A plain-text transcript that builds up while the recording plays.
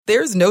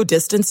There's no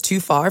distance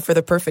too far for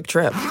the perfect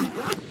trip.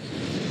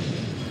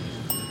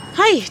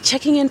 Hi,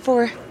 checking in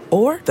for...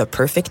 Or the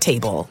perfect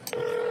table.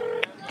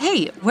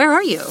 Hey, where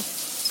are you?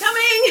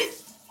 Coming!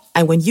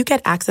 And when you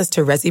get access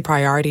to Resi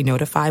Priority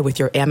Notify with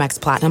your Amex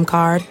Platinum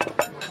card...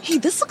 Hey,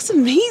 this looks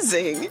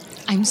amazing.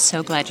 I'm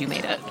so glad you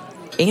made it.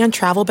 And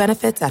travel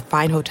benefits at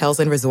fine hotels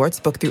and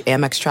resorts booked through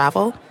Amex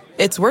Travel,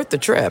 it's worth the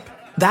trip.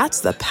 That's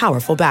the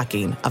powerful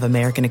backing of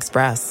American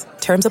Express.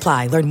 Terms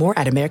apply. Learn more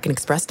at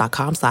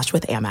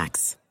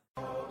americanexpress.com/withAmex.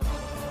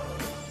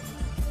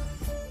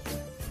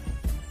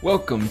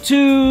 Welcome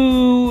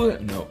to...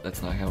 No,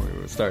 that's not how we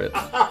would start it.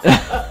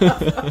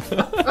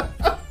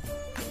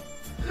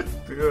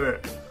 Do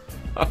it.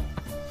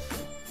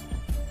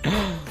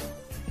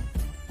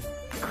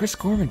 Chris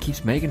Gorman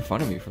keeps making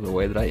fun of me for the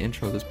way that I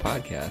intro this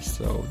podcast.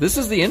 So this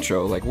is the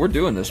intro. Like, we're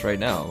doing this right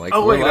now. Like,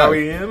 oh, wait, are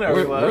we in? Are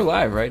we live? We're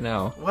live right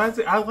now. Why is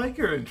it? I like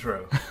your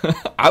intro.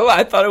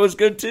 I thought it was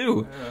good,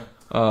 too.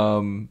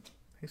 Yeah.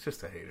 He's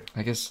just a hater.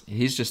 I guess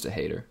he's just a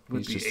hater.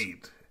 With the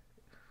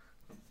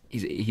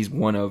 8. He's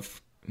one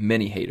of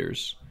many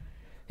haters.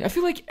 I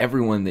feel like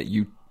everyone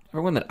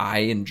that I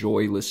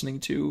enjoy listening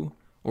to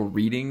or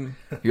reading,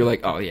 you're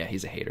like, oh yeah,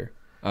 he's a hater.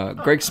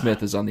 Greg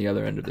Smith is on the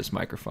other end of this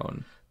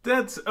microphone.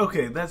 That's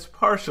okay. That's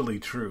partially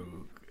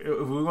true.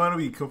 If we want to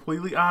be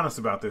completely honest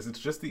about this, it's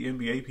just the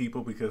NBA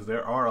people, because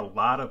there are a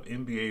lot of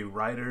NBA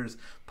writers,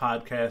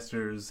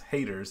 podcasters,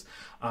 haters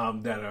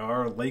that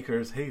are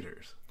Lakers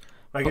haters.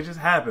 Like, it just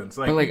happens.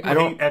 Like,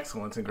 people hate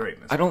excellence and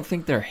greatness. I don't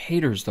think they're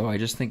haters, though. I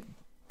just think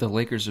the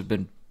Lakers have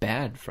been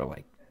bad for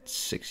like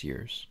 6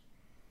 years.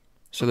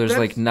 So there's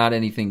like not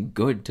anything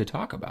good to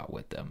talk about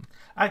with them.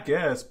 I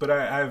guess, but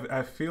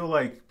I feel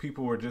like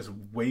people were just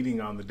waiting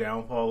on the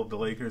downfall of the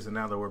Lakers, and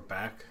now that we're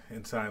back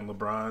and signed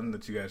LeBron,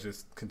 that you guys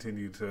just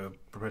continue to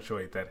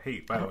perpetuate that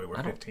hate. By the way, we're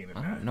 15-9.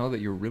 I don't know that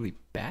you're really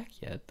back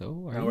yet,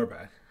 though. No, we're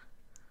back.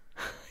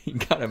 You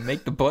gotta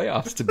make the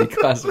playoffs to be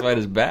classified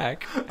as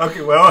back.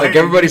 Okay, well, like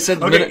everybody said.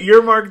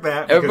 Earmark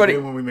that. Because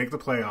then when we make the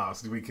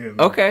playoffs, we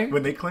can. Okay.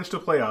 When they clinch the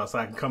playoffs,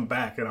 I can come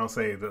back and I'll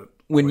say that.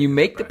 When you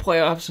make the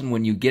playoffs and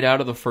when you get out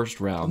of the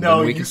first round, no,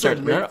 then we can start.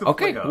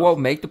 Okay, playoffs. Well,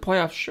 make the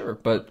playoffs, sure,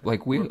 but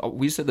like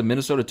we said, the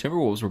Minnesota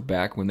Timberwolves were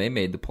back when they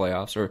made the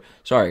playoffs, or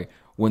sorry,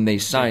 when they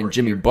signed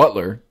Jimmy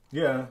Butler.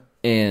 Yeah.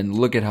 And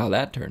look at how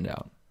that turned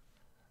out.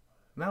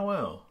 Not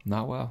well.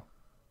 Not well.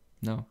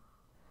 No.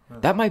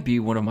 That might be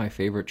one of my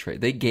favorite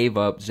trades. They gave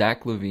up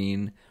Zach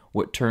LaVine,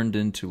 what turned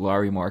into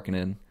Lauri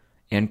Markkanen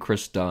and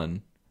Chris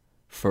Dunn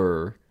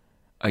for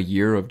a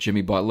year of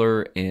Jimmy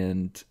Butler,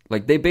 and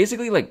like they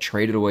basically like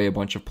traded away a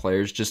bunch of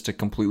players just to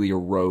completely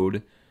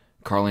erode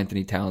Karl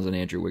Anthony Towns and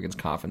Andrew Wiggins'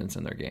 confidence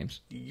in their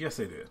games. Yes,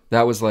 they did.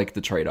 That was like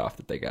the trade-off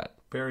that they got.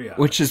 Very odd.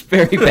 Which is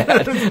very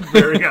bad.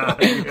 Very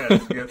odd.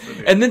 Yes, they did.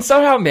 And then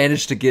somehow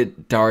managed to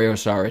get Dario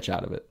Saric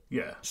out of it.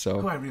 Yeah. So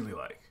who I really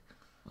like.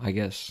 I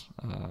guess.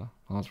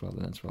 That's well,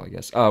 I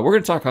guess. We're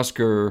going to talk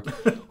Husker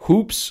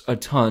hoops a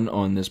ton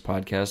on this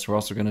podcast. We're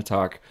also going to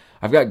talk...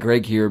 I've got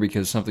Greg here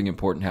because something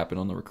important happened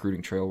on the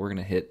recruiting trail. We're going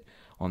to hit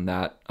on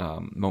that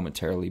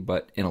momentarily.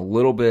 But in a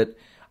little bit,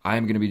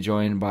 I'm going to be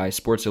joined by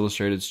Sports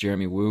Illustrated's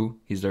Jeremy Wu.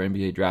 He's their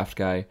NBA draft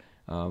guy.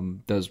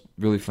 Does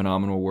really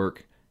phenomenal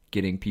work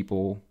getting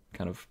people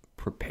kind of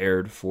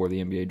prepared for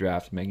the NBA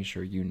draft, making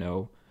sure you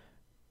know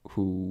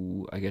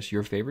who, I guess,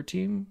 your favorite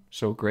team.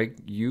 So, Greg,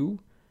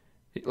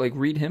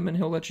 read him and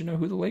he'll let you know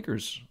who the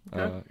Lakers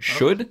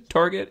should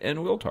target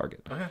and will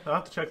target. Okay, I'll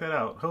have to check that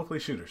out. Hopefully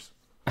shooters.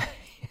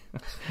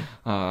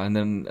 And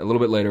then a little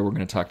bit later, we're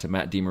going to talk to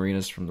Matt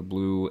DeMarinis from the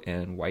Blue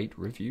and White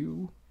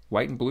Review.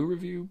 White and Blue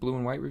Review? Blue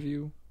and White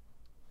Review?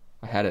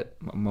 I had it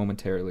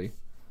momentarily.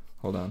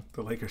 Hold on.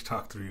 The Lakers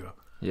talked through you.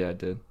 Yeah, it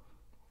did.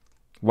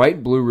 White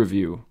and Blue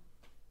Review.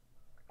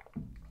 A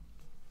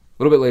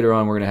little bit later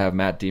on, we're going to have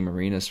Matt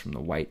DeMarinis from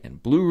the White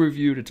and Blue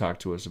Review to talk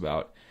to us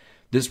about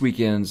this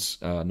weekend's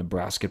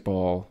Nebraska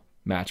ball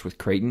match with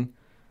Creighton.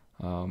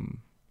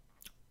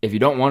 If you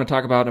don't want to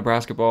talk about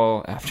Nebraska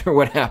ball after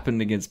what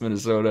happened against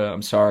Minnesota,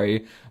 I'm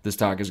sorry. This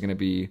talk is going to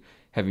be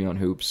heavy on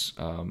hoops.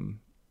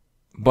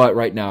 But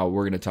right now,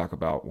 we're going to talk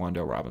about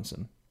Wan'Dale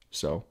Robinson.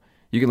 So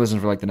you can listen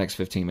for like the next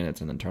 15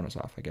 minutes and then turn us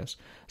off, I guess.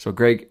 So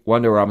Greg,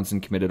 Wan'Dale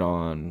Robinson committed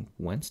on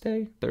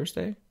Wednesday?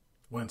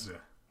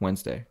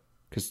 Wednesday.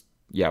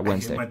 Yeah,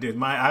 Wednesday.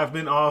 I've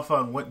been off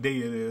on what day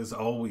it is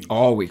all week.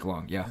 All week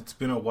long, yeah. It's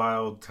been a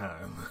wild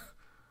time.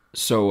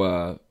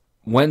 So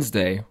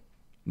Wednesday,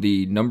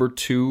 the number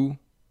 2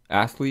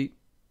 athlete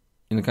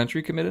in the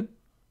country committed.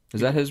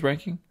 Is that his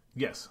ranking?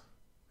 Yes.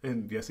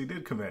 And yes, he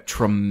did commit.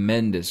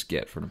 Tremendous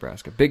get for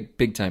Nebraska.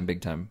 Big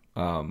time.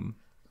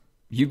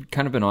 You've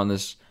kind of been on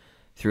this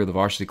through the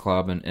Varsity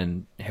Club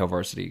and Hail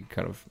Varsity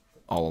kind of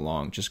all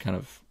along. Just kind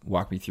of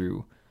walk me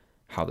through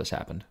how this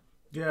happened.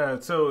 Yeah,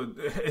 so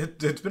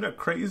it's been a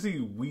crazy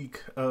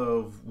week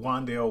of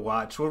Wan'Dale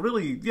Watch. Well,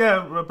 really,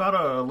 yeah, about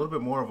a little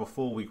bit more of a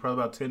full week,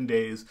 probably about 10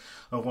 days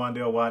of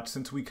Wan'Dale Watch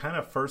since we kind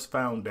of first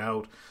found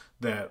out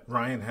that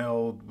Ryan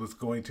Held was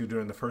going to,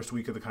 during the first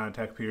week of the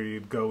contact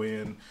period, go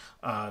in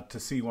to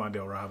see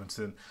Wan'Dale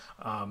Robinson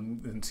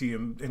and see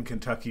him in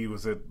Kentucky.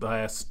 Was it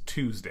last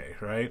Tuesday,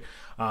 right?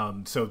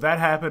 So that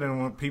happened,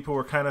 and when people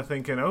were kind of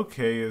thinking,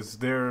 okay, is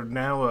there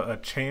now a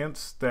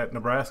chance that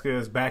Nebraska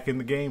is back in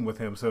the game with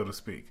him, so to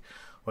speak?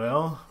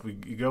 Well, we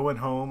going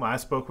home. I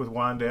spoke with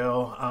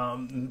Wan'Dale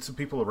and some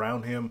people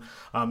around him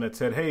that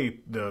said,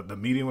 hey, the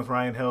meeting with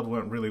Ryan Held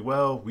went really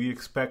well. We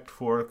expect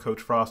for Coach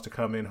Frost to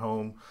come in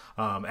home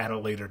at a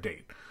later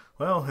date.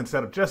 Well,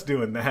 instead of just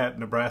doing that,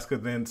 Nebraska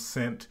then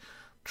sent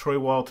Troy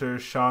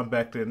Walters, Sean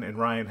Beckton, and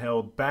Ryan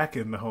Held back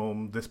in the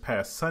home this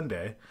past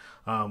Sunday,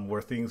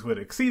 where things went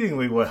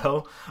exceedingly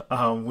well,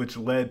 which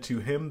led to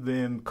him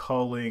then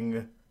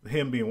calling,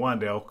 him being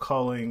Wan'Dale,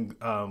 calling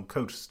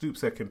Coach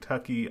Stoops at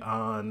Kentucky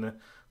on,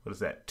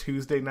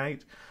 Tuesday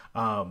night,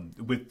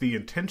 with the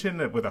intention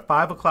that with a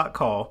 5 o'clock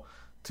call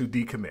to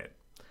decommit.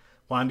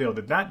 Wan'Dale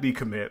did not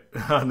decommit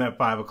on that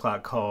 5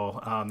 o'clock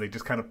call. They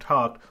just kind of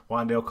talked.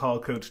 Wan'Dale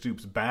called Coach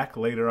Stoops back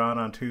later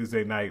on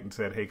Tuesday night and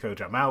said, hey,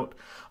 Coach, I'm out.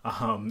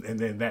 And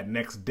then that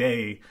next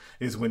day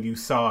is when you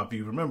saw, if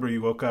you remember,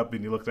 you woke up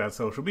and you looked at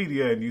social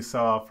media and you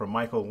saw from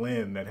Michael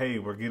Lynn that, hey,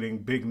 we're getting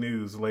big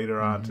news later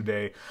on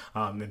today.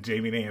 And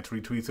Jamie Nance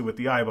retweets it with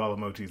the eyeball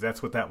emojis.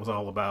 That's what that was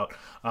all about,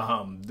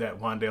 that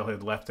Wan'Dale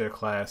had left their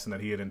class and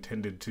that he had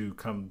intended to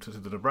come to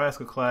the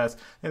Nebraska class.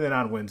 And then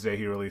on Wednesday,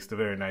 he released a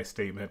very nice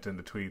statement in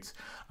the tweets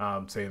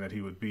saying that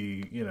he would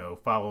be,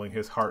 following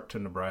his heart to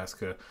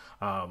Nebraska,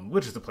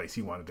 which is the place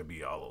he wanted to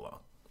be all along.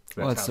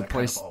 So well, it's the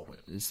place.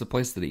 It's the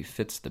place that he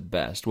fits the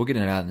best. We'll get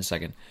into that in a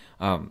second.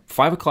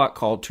 5 o'clock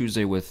call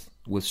Tuesday with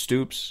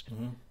Stoops.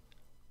 Mm-hmm.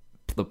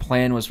 The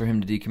plan was for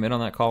him to decommit on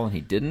that call, and he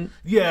didn't.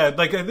 Yeah,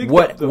 I think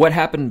what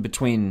happened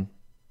between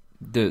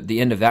the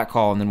end of that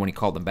call and then when he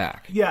called them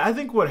back. Yeah, I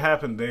think what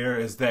happened there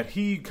is that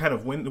he kind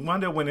of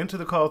Wan'Dale went into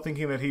the call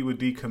thinking that he would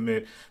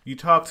decommit. You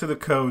talk to the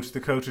coach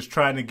is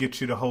trying to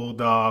get you to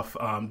hold off.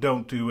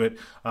 Don't do it.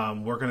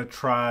 We're going to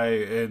try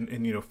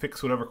and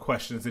fix whatever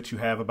questions that you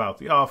have about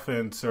the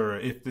offense or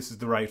if this is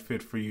the right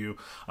fit for you.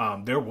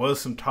 There was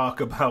some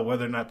talk about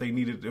whether or not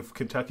if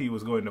Kentucky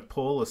was going to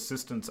pull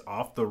assistants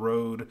off the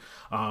road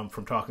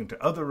from talking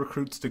to other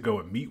recruits to go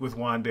and meet with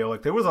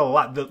Wan'Dale. There was a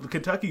lot that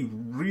Kentucky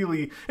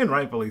really, and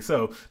rightfully so,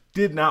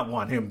 did not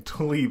want him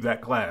to leave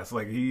that class.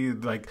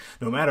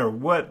 No matter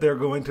what they're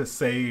going to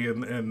say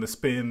and the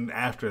spin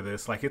after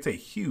this, it's a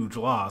huge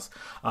loss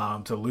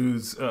to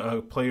lose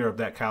a player of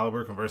that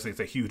caliber. Conversely, it's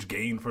a huge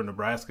gain for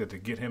Nebraska to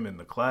get him in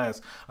the class.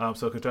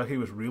 So Kentucky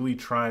was really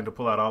trying to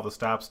pull out all the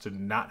stops to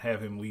not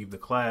have him leave the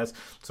class.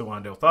 So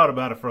Wan'Dale thought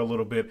about it for a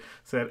little bit,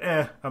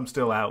 said, I'm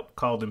still out,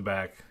 called him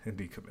back, and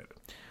decommitted.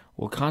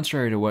 Well,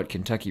 contrary to what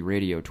Kentucky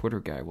Radio Twitter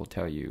guy will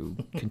tell you,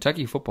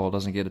 Kentucky football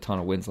doesn't get a ton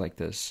of wins like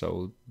this.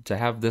 So to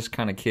have this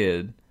kind of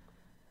kid,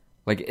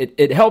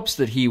 it helps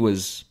that he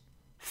was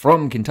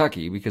from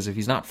Kentucky, because if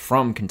he's not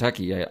from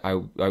Kentucky, I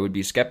would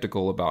be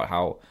skeptical about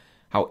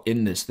how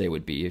in this they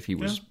would be if he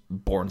was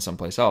born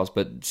someplace else.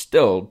 But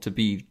still,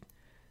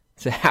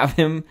 to have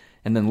him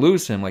and then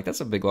lose him,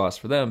 that's a big loss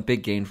for them,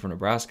 big gain for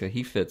Nebraska.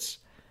 He fits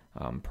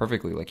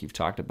perfectly, like you've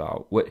talked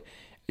about. What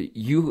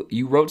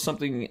you wrote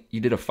something, you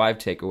did a 5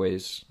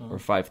 takeaways or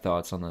 5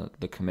 thoughts on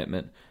the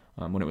commitment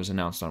when it was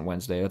announced on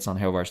Wednesday. That's on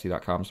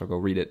HailVarsity.com, so go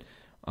read it.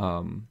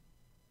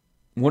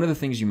 One of the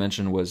things you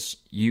mentioned was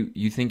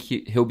you think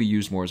he'll be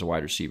used more as a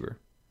wide receiver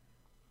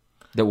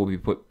that will be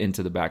put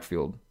into the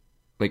backfield.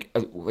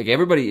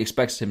 Everybody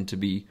expects him to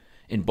be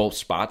in both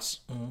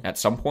spots at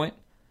some point.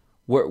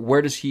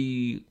 Where does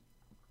he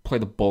play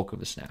the bulk of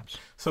the snaps?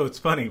 So it's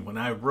funny, when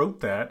I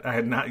wrote that, I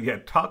had not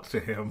yet talked to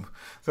him.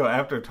 So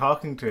after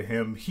talking to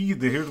him,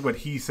 here's what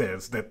he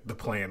says that the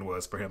plan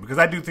was for him, because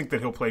I do think that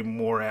he'll play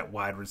more at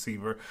wide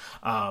receiver.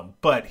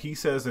 But he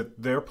says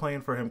that their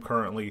plan for him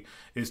currently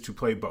is to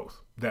play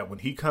both. That when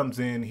he comes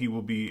in, he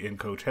will be in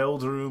Coach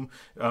Held's room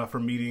for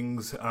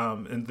meetings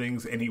and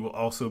things, and he will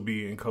also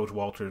be in Coach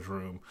Walters'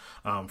 room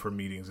for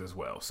meetings as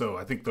well. So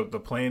I think the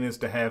plan is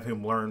to have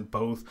him learn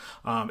both.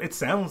 It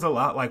sounds a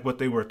lot like what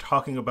they were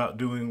talking about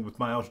doing with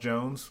Miles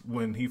Jones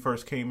when he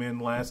first came in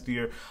last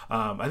year.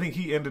 I think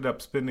he ended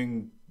up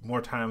spending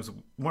more time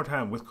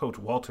with Coach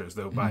Walters,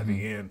 though, by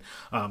the end.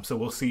 So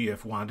we'll see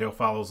if Wan'Dale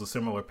follows a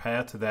similar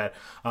path to that.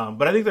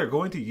 But I think they're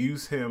going to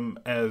use him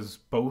as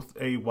both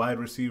a wide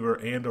receiver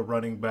and a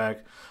running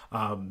back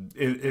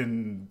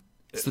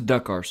It's the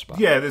duck R spot.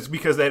 Yeah, that's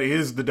because that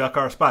is the duck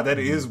R spot. That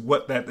is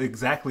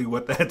exactly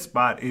what that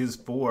spot is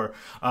for.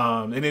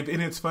 And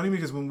it's funny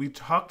because when we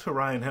talked to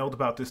Ryan Held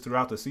about this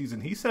throughout the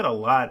season, he said a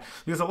lot,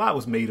 because a lot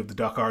was made of the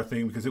duck R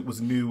thing because it was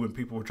new and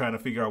people were trying to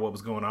figure out what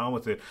was going on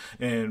with it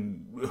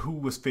and who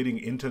was fitting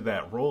into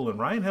that role. And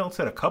Ryan Held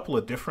said a couple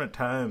of different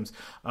times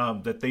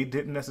that they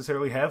didn't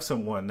necessarily have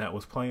someone that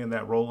was playing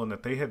that role and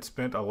that they had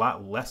spent a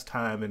lot less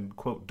time in,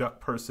 quote,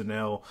 duck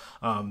personnel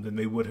than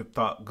they would have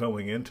thought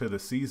going into the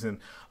season.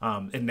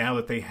 And now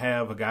that they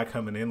have a guy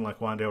coming in like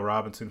Wan'Dale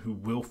Robinson who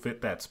will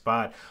fit that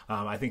spot,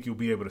 I think you'll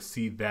be able to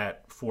see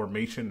that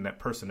formation, that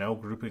personnel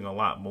grouping a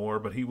lot more.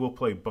 But he will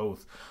play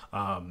both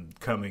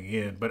coming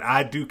in. But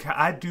I do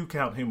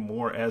count him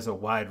more as a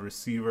wide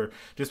receiver,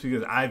 just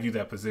because I view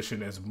that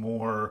position as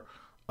more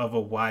of a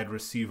wide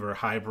receiver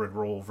hybrid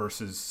role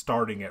versus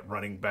starting at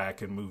running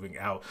back and moving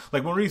out.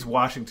 Like Maurice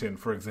Washington,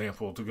 for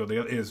example,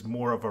 is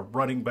more of a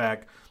running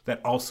back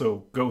that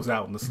also goes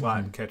out in the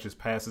slot and catches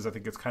passes. I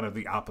think it's kind of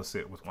the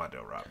opposite with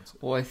Wan'Dale Robinson.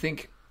 Well, I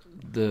think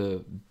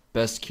the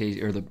best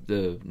case, or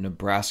the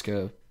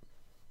Nebraska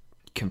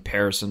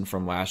comparison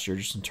from last year,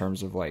 just in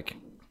terms of like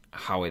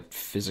how it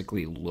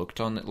physically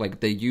looked on it, like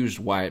they used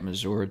Wyatt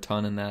Mazur a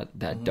ton in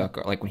that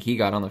duck. Like when he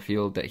got on the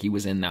field, that he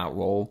was in that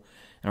role.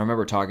 And I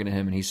remember talking to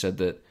him, and he said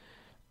that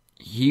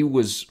he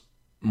was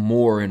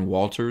more in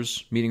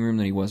Walter's meeting room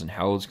than he was in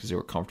Howard's because they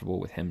were comfortable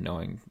with him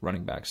knowing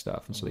running back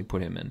stuff, and so they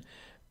put him in.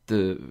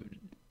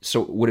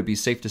 So would it be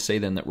safe to say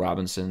then that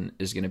Robinson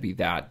is going to be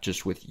that,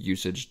 just with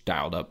usage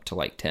dialed up to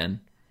like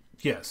 10?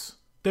 Yes.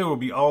 There will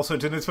be all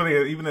sorts, and it's funny,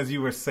 even as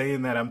you were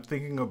saying that, I'm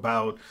thinking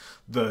about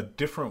the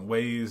different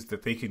ways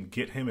that they can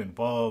get him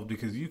involved,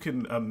 because you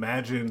can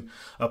imagine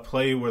a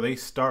play where they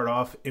start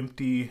off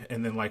empty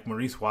and then like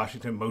Maurice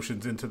Washington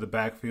motions into the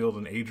backfield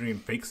and Adrian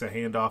fakes a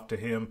handoff to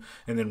him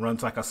and then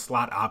runs like a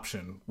slot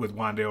option with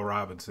Wan'Dale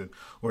Robinson,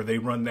 or they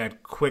run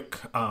that quick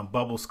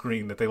bubble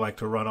screen that they like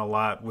to run a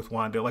lot with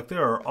Wan'Dale. Like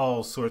there are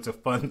all sorts of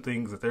fun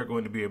things that they're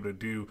going to be able to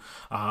do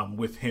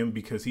with him,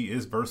 because he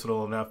is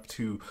versatile enough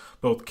to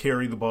both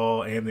carry the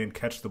ball and then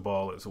catch the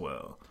ball as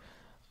well.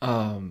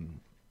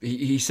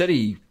 He said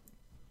he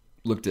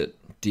looked at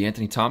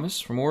DeAnthony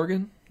Thomas from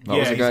Oregon. That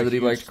was a guy that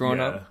he liked growing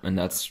up, and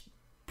that's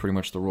pretty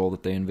much the role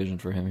that they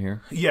envisioned for him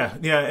here. Yeah,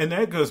 and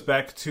that goes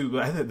back to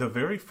the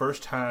very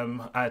first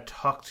time I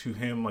talked to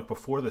him, like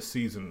before the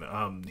season,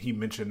 he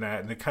mentioned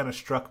that, and it kind of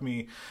struck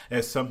me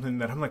as something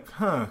that I'm like,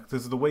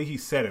 this is the way he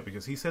said it,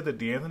 because he said that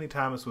DeAnthony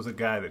Thomas was a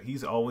guy that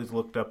he's always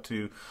looked up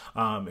to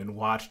and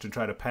watched and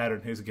try to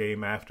pattern his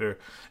game after,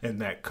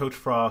 and that Coach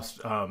Frost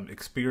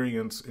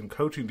experience in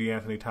coaching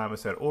DeAnthony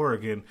Thomas at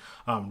Oregon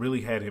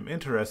really had him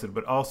interested,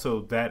 but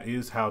also that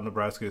is how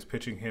Nebraska is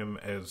pitching him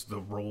as the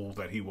role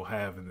that he will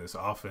have in this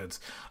offense.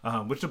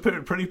 Which is a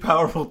pretty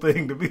powerful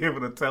thing to be able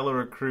to tell a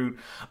recruit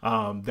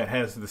that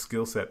has the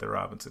skill set that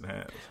Robinson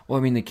has. Well,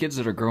 I mean, the kids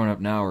that are growing up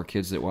now are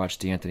kids that watch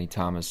DeAnthony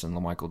Thomas and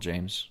LaMichael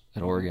James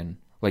at Oregon.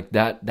 Like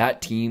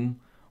that team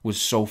was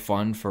so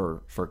fun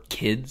for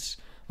kids.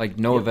 Like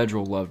Noah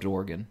Vedral loved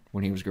Oregon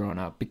when he was growing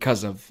up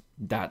because of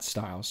that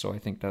style. So I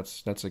think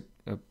that's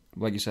a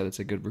like you said, it's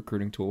a good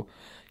recruiting tool.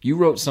 You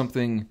wrote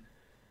something.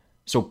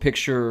 So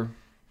picture,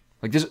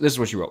 like this is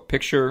what you wrote.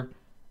 Picture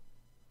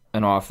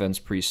an offense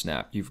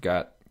pre-snap. You've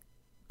got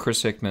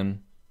Chris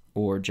Hickman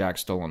or Jack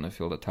Stoll on the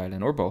field at tight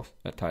end, or both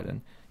at tight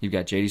end. You've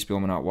got J.D.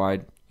 Spielman out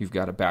wide. You've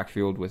got a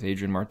backfield with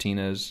Adrian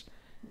Martinez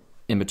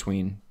in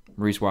between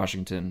Maurice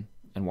Washington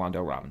and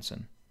Wan'Dale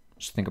Robinson.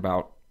 Just think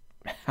about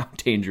how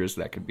dangerous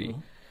that could be.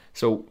 Mm-hmm.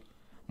 So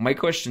my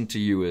question to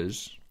you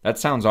is, that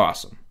sounds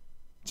awesome.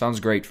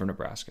 Sounds great for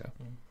Nebraska.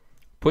 Mm-hmm.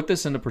 Put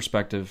this into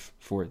perspective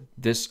for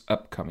this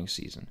upcoming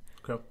season.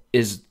 Okay.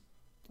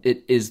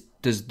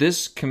 Does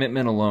this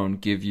commitment alone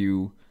give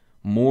you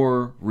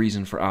more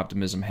reason for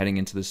optimism heading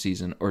into the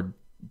season, or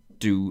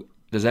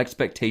does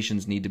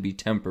expectations need to be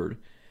tempered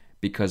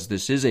because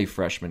this is a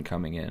freshman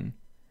coming in,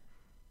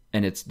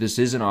 and this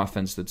is an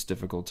offense that's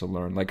difficult to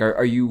learn? Like,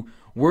 are you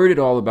worried at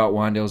all about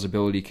Wan'Dale's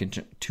ability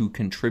to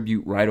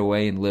contribute right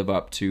away and live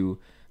up to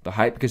the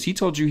hype? Because he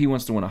told you he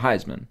wants to win a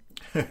Heisman.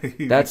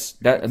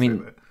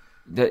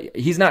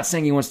 He's not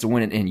saying he wants to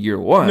win it in year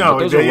one. No, but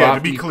those are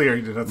lofty, to be clear,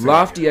 he did not say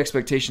lofty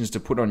expectations to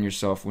put on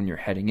yourself when you're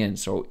heading in.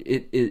 So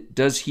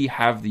does he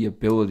have the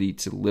ability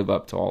to live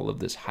up to all of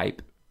this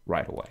hype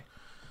right away?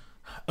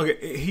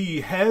 Okay,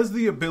 he has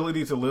the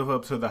ability to live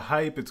up to the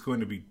hype. It's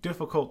going to be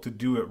difficult to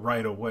do it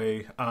right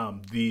away.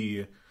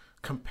 The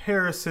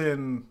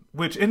comparison,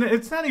 and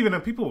it's not even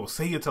people will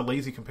say it's a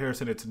lazy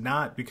comparison. It's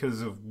not,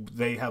 because of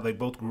how they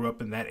both grew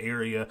up in that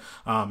area,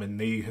 and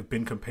they have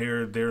been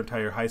compared their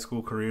entire high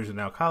school careers and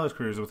now college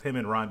careers with him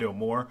and Rondale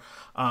Moore.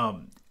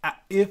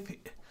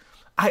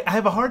 I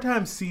have a hard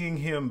time seeing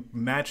him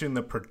matching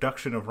the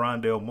production of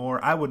Rondale Moore.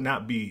 I would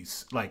not be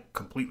like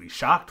completely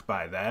shocked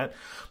by that.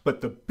 But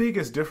the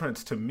biggest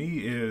difference to me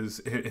is,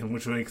 and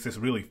which makes this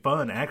really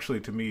fun actually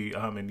to me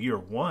in year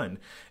one,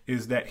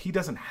 is that he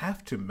doesn't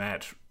have to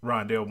match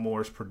Rondale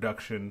Moore's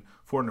production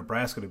for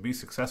Nebraska to be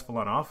successful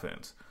on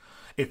offense.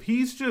 If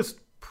he's just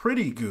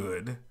pretty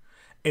good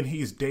and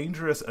he's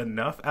dangerous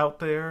enough out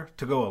there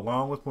to go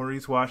along with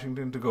Maurice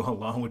Washington, to go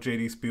along with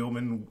J.D.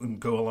 Spielman, and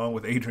go along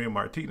with Adrian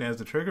Martinez,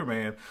 the trigger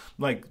man,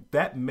 like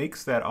that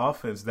makes that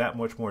offense that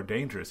much more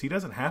dangerous. He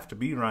doesn't have to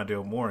be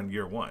Rondale Moore in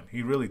year one.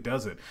 He really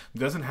doesn't. He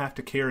doesn't have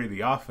to carry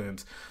the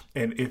offense.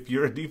 And if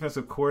you're a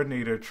defensive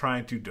coordinator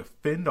trying to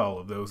defend all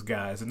of those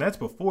guys, and that's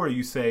before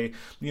you say,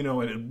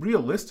 and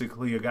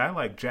realistically, a guy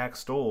like Jack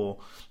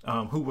Stoll,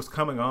 who was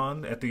coming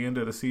on at the end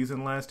of the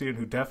season last year and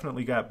who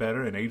definitely got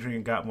better, and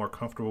Adrian got more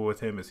comfortable with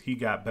him as he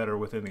got better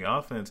within the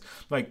offense.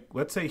 Like,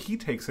 let's say he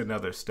takes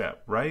another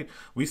step, right?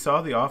 We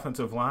saw the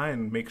offensive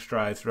line make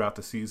strides throughout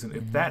the season.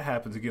 If that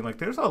happens again, like,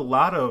 there's a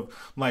lot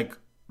of, like,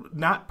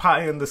 not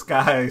pie in the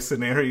sky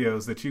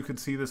scenarios that you could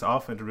see this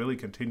offense really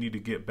continue to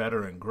get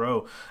better and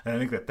grow. And I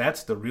think that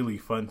that's the really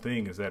fun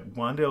thing, is that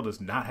Wandale does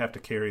not have to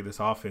carry this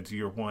offense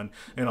year one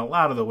in a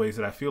lot of the ways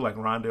that I feel like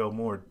Rondale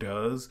Moore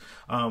does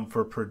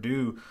for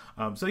Purdue.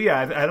 So yeah,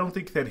 I don't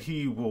think that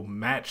he will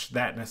match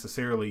that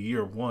necessarily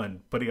year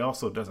one, but he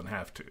also doesn't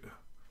have to.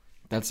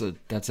 That's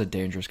a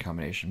dangerous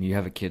combination. You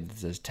have a kid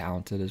that's as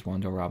talented as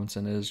Wandale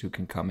Robinson is, who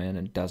can come in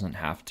and doesn't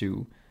have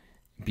to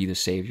be the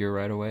savior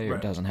right away, or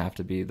doesn't have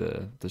to be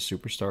the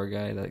superstar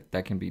guy.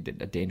 That can be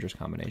a dangerous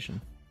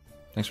combination.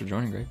 Thanks for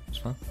joining, Greg. It was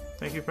fun.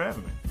 Thank you for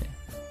having me.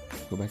 Yeah.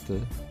 Go back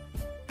to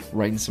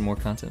writing some more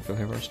content for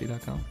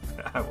Varsity.com.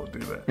 I will do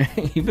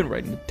that. You've been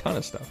writing a ton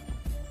of stuff.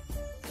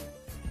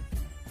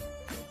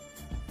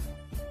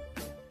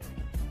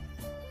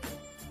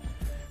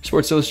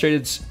 Sports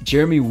Illustrated's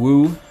Jeremy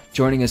Woo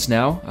joining us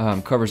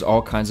now. Covers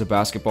all kinds of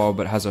basketball,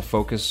 but has a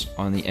focus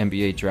on the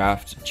NBA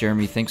draft.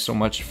 Jeremy, thanks so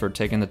much for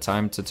taking the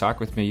time to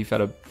talk with me. You've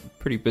had a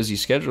pretty busy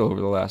schedule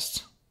over the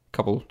last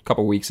couple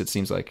weeks, it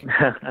seems like.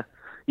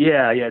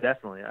 yeah,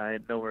 definitely.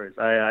 No worries.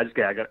 I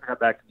got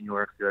back to New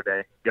York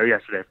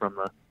yesterday from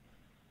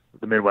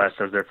the Midwest.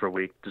 I was there for a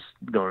week, just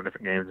going to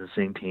different games and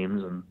seeing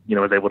teams, and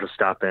was able to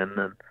stop in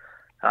and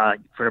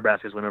for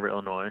Nebraska's win over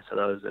Illinois. So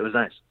it was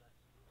nice.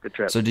 Good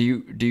trip. So do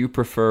you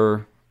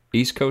prefer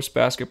East Coast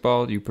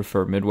basketball? Do you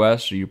prefer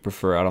Midwest, or do you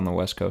prefer out on the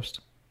West Coast?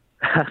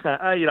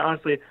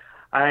 Honestly,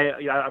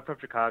 I'm from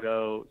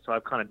Chicago, so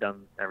I've kind of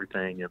done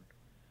everything, and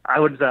I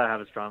wouldn't say I have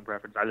a strong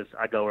preference.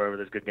 I go wherever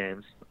there's good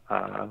games,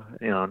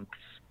 and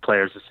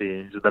players to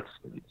see. So that's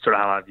sort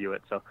of how I view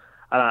it. So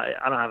I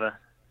don't have a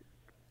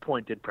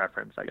pointed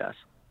preference, I guess.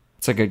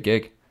 It's a good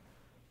gig.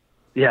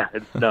 Yeah,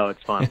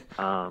 it's fun.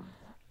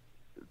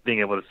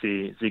 Being able to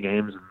see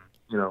games,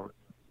 and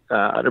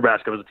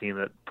Nebraska was a team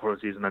that before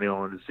the season anyone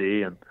wanted to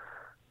see, and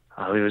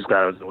we was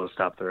glad I was able to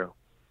stop through.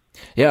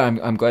 Yeah,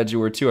 I'm glad you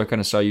were too. I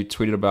kind of saw you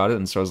tweeted about it,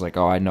 and so I was like,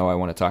 oh, I know I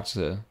want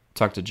to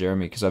talk to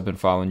Jeremy, because I've been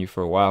following you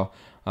for a while.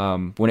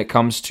 When it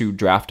comes to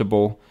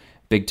draftable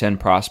Big Ten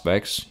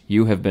prospects,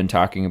 you have been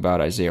talking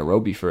about Isaiah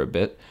Roby for a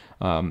bit,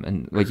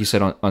 and like you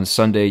said, on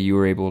Sunday you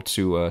were able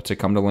to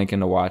come to Lincoln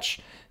to watch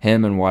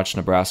him and watch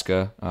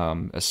Nebraska,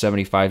 a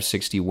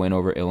 75-60 win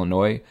over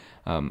Illinois.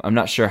 I'm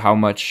not sure how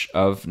much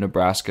of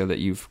Nebraska that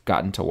you've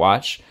gotten to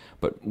watch,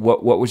 but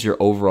what was your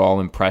overall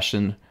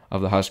impression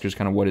of the Huskers?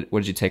 Kind of what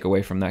did you take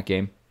away from that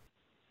game?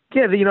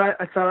 Yeah,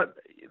 I thought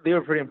they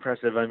were pretty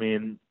impressive. I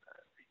mean,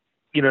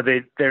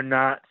 they're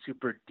not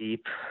super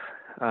deep,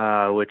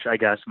 which I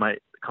guess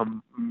might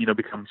become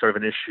sort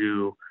of an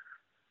issue,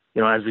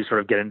 as we sort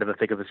of get into the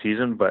thick of the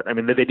season. But I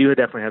mean, they do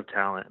definitely have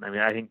talent. I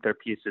mean, I think their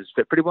pieces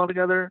fit pretty well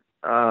together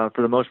for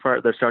the most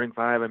part. Their starting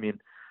five. I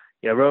mean,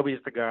 yeah, Roby is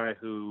the guy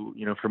who,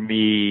 for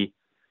me,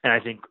 and I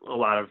think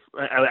I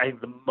think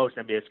the most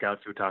NBA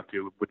scouts who talk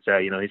to would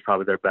say, he's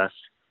probably their best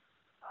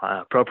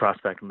pro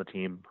prospect on the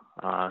team.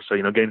 So,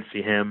 getting to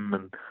see him,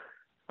 and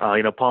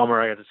Palmer,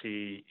 I got to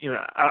see.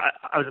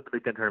 I was at the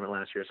Big Ten tournament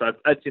last year, so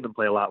I'd seen them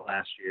play a lot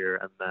last year,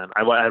 and then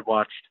I had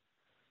watched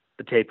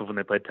the tape of when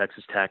they played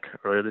Texas Tech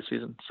earlier this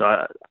season. So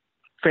I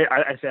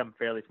say I'm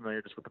fairly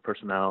familiar just with the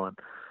personnel, and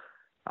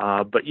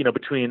but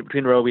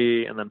between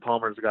Roby and then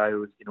Palmer's a guy who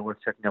was worth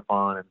checking up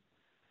on, and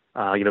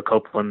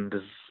Copeland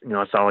is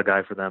a solid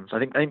guy for them. So I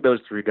think those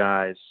three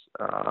guys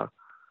are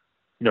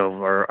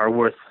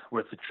worth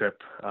the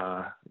trip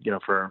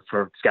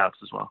for scouts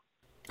as well.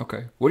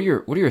 Okay. What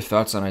are your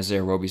thoughts on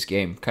Isaiah Roby's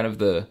game? Kind of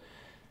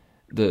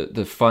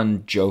the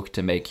fun joke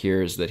to make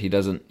here is that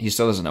he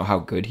still doesn't know how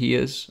good he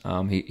is.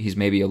 He's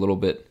maybe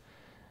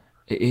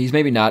he's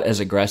maybe not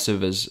as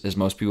aggressive as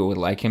most people would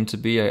like him to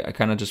be. I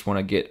kind of just want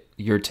to get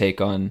your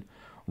take on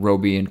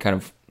Roby and kind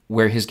of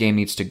where his game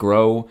needs to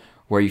grow,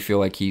 where you feel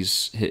like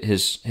his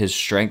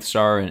strengths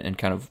are, and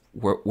kind of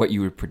what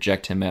you would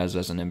project him as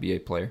an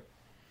NBA player.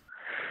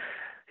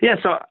 Yeah,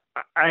 so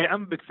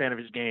I'm a big fan of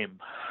his game,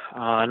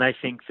 and I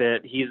think that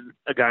he's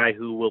a guy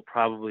who will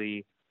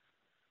probably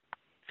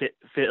fit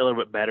a little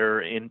bit better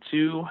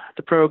into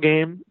the pro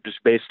game,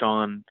 just based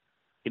on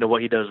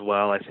what he does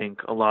well. I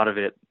think a lot of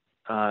it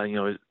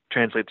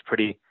translates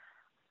pretty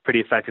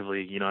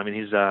effectively. I mean,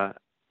 he's a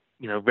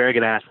very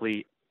good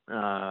athlete.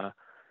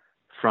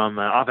 From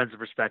an offensive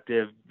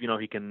perspective,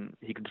 he can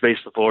space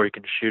the floor, he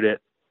can shoot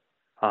it,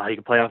 he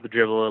can play off the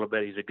dribble a little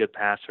bit. He's a good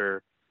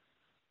passer.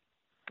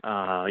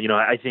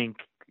 I think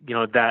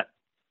that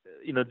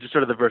just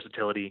sort of the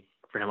versatility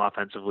for him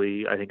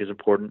offensively, I think, is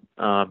important.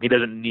 He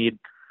doesn't need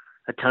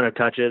a ton of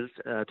touches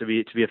to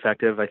be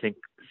effective. I think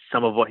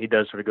some of what he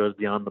does sort of goes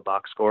beyond the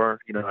box score.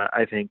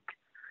 I think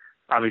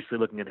obviously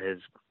looking at his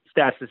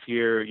stats this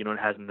year, it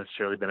hasn't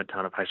necessarily been a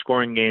ton of high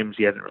scoring games.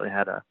 He hasn't really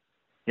had a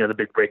the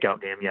big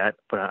breakout game yet,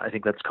 but I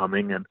think that's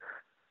coming. And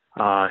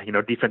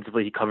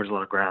defensively, he covers a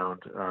lot of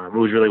ground,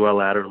 moves really well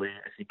laterally.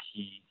 I think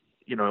he,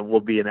 will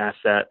be an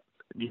asset,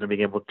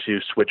 being able to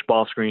switch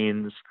ball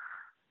screens,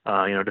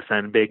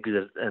 defend bigs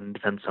and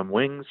defend some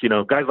wings.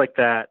 Guys like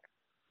that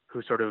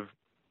who sort of,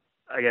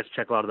 I guess,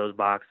 check a lot of those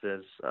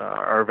boxes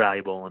are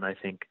valuable. And I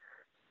think,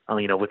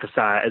 with the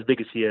size, as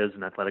big as he is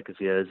and athletic as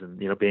he is, and,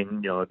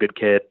 being, a good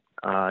kid,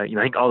 I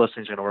think all those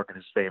things are going to work in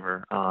his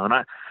favor. And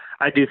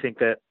I do think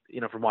that,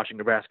 from watching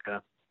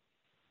Nebraska,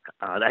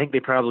 I think they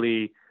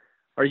probably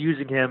are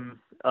using him,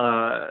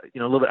 a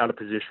little bit out of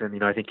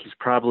position. I think he's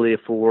probably a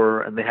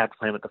 4, and they have to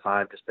play him at the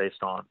 5 just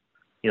based on,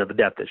 the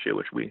depth issue,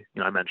 which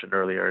I mentioned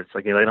earlier. It's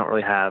like, they don't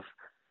really have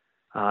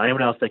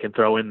anyone else they can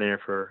throw in there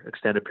for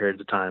extended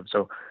periods of time.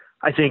 So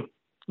I think,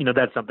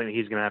 that's something that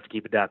he's going to have to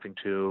keep adapting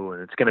to,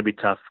 and it's going to be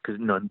tough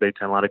because, in Big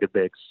Ten, a lot of good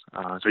bigs.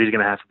 So he's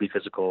going to have to be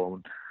physical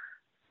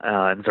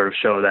and sort of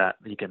show that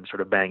he can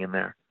sort of bang in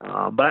there.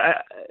 But,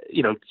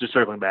 just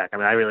circling back,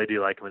 I really do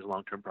like him as a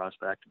long-term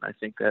prospect. And I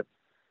think that,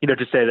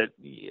 to say that,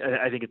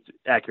 I think it's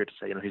accurate to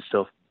say, he's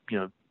still,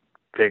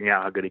 figuring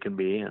out how good he can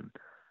be. And,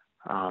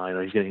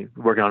 he's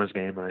working on his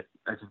game. And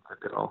I think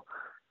that it'll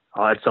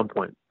at some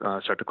point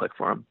start to click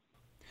for him.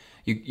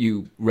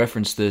 You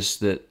referenced this,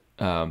 that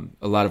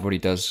a lot of what he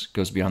does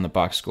goes beyond the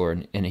box score,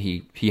 and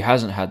he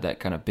hasn't had that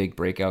kind of big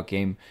breakout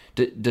game.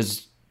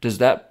 Does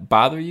that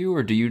bother you,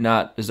 or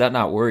does that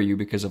not worry you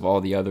because of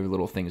all the other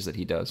little things that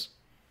he does?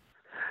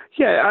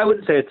 Yeah, I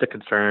wouldn't say it's a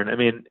concern.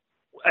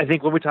 I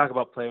think when we talk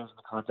about players in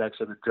the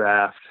context of the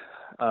draft,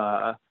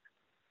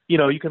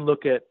 you can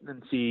look at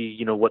and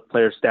see, what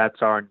players'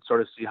 stats are and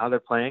sort of see how they're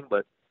playing.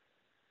 But,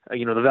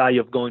 the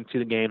value of going to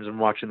the games and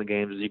watching the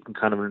games is you can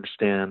kind of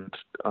understand,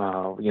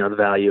 the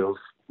value of,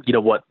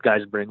 what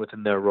guys bring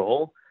within their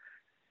role.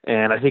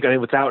 And I think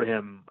without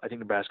him, I think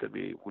Nebraska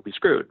would be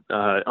screwed.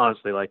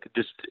 Honestly,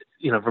 just,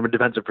 from a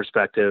defensive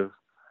perspective,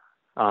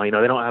 they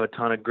don't have a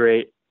ton of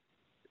great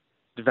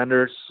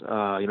defenders.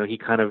 He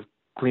kind of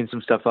cleans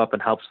some stuff up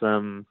and helps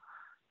them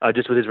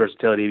just with his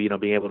versatility,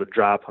 being able to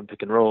drop on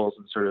pick and rolls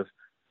and sort of,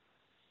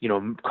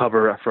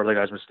 cover for other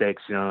guys'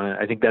 mistakes.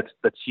 I think that's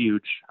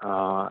huge.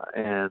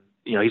 And,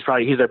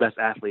 he's their best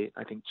athlete,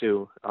 I think,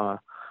 too.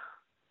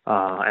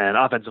 And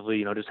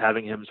offensively, just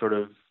having him sort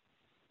of,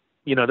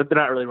 they're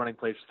not really running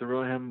plays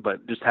through him,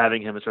 but just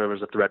having him sort of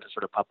as a threat to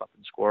sort of pop up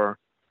and score,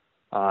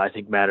 I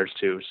think matters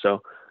too.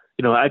 So,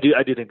 I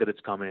do think that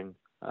it's coming.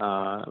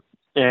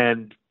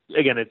 And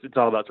again, it's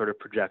all about sort of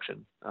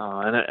projection.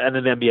 And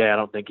in the NBA, I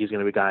don't think he's going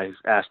to be a guy who's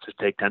asked to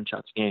take 10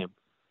 shots a game.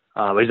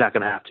 But he's not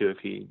going to have to if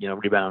he,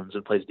 rebounds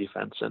and plays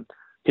defense and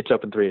hits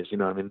open threes.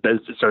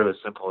 It's sort of as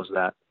simple as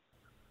that.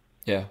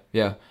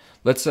 Yeah.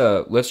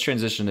 Let's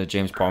transition to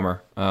James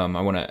Palmer.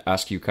 I want to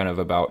ask you kind of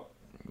about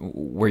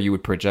where you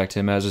would project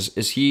him as.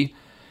 Is he?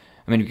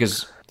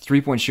 Because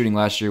 3-point shooting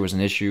last year was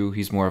an issue.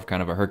 He's more of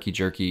kind of a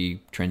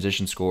herky-jerky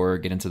transition scorer,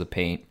 get into the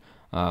paint.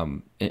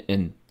 And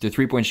the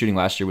 3-point shooting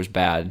last year was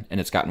bad, and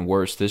it's gotten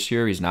worse this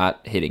year. He's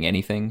not hitting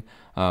anything.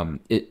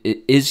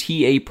 Is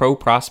he a pro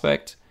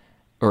prospect,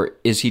 or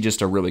is he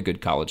just a really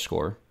good college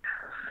scorer?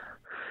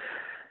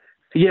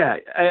 Yeah,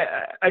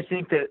 I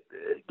think that,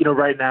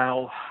 right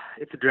now,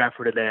 if the draft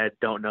were today, I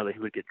don't know that he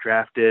would get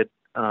drafted.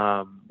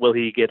 Will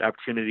he get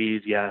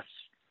opportunities? Yes.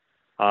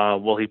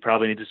 Will he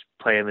probably need to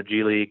play in the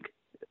G League?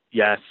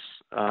 Yes.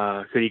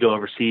 Could he go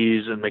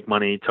overseas and make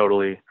money?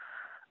 Totally.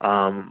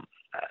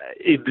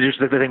 Just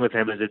the thing with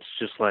him is it's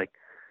just like,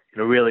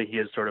 really he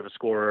is sort of a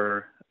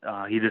scorer.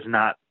 He does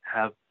not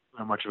have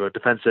much of a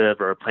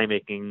defensive or a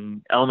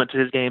playmaking element to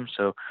his game.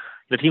 So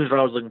the teams are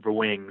always looking for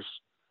wings.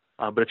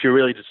 But if you're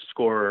really just a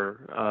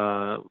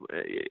scorer,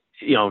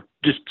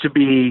 just to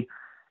be,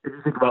 if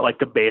you think about like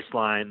the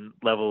baseline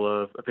level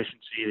of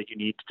efficiency that you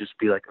need to just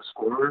be like a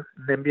scorer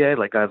in the NBA,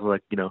 like guys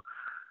like,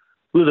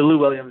 who the Lou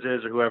Williams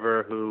is or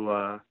whoever who,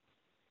 are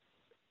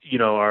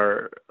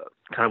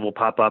kind of will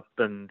pop up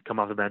and come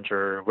off the bench,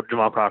 or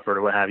Jamal Crawford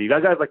or what have you.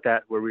 Guys like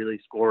that who are really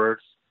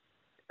scorers.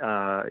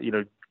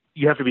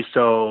 You have to be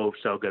so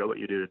good at what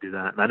you do to do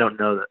that. And I don't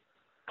know that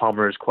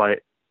Palmer is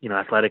quite,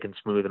 athletic and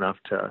smooth enough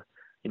to,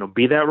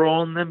 be that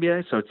role in the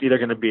NBA. So it's either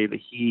going to be that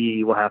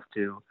he will have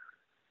to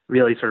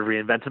really sort of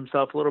reinvent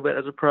himself a little bit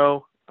as a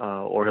pro,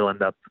 or he'll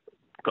end up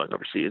going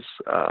overseas,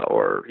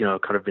 or,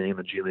 kind of being in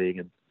the G League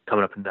and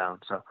coming up and down.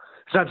 So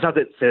it's not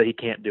to say that he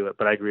can't do it,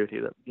 but I agree with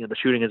you that, the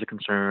shooting is a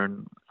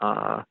concern.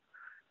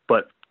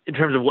 But in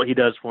terms of what he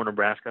does for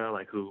Nebraska,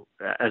 like who,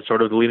 as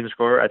sort of the leading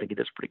scorer, I think he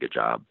does a pretty good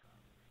job.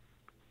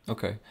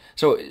 Okay.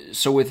 So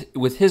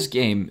with his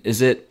game,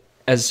 is it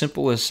as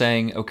simple as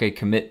saying, okay,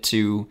 commit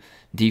to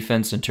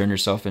defense and turn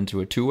yourself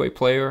into a two-way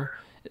player?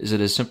 Is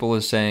it as simple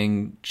as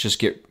saying just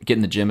get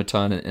in the gym a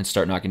ton and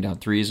start knocking down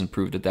threes and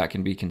prove that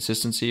can be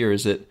consistency? Or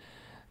is it,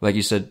 like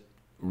you said,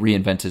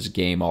 reinvent his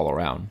game all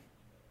around?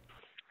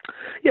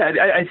 Yeah,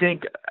 I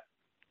think,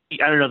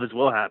 I don't know if this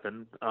will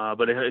happen,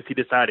 but if he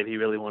decided he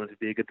really wanted to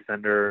be a good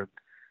defender,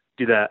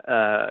 do that,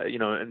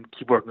 and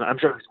keep working. I'm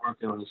sure he's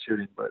working on his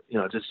shooting, but,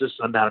 it's just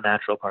not a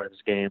natural part of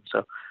his game.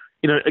 So,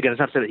 again, it's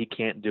not to say that he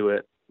can't do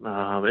it,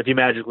 If he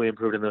magically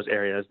improved in those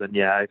areas, then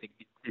yeah, I think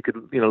you could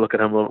look at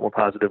him a little more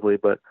positively.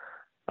 But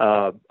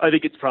I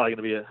think it's probably going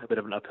to be a bit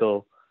of an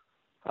uphill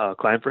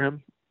climb for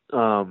him.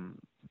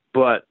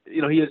 But he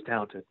is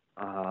talented,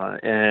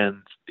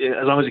 and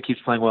as long as he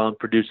keeps playing well and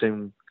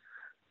producing,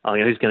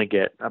 he's going to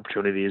get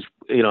opportunities.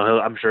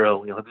 I'm sure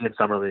he'll be in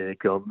summer league.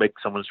 He'll make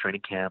someone's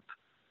training camp.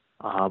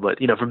 But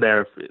from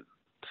there,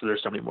 so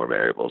there's so many more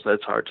variables that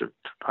it's hard to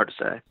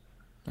say.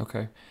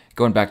 Okay,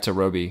 going back to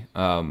Roby,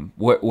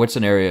 what's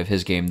an area of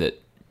his game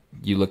that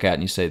you look at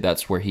and you say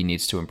that's where he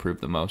needs to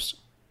improve the most?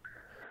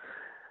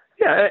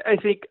 Yeah, I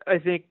think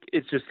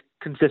it's just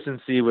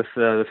consistency with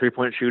the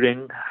 3-point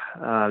shooting.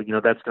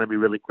 That's going to be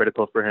really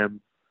critical for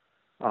him.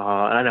 And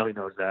I know he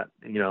knows that.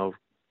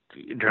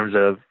 In terms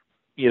of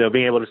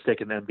being able to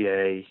stick in the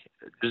NBA,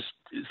 just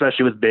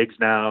especially with bigs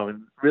now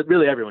and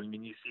really everyone. I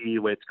mean, you see the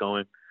way it's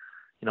going.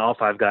 All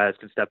 5 guys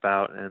can step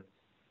out and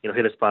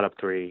hit a spot up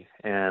 3,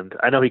 and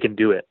I know he can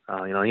do it.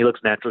 He looks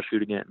natural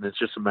shooting it, and it's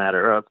just a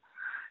matter of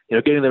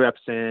getting the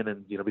reps in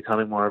and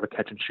becoming more of a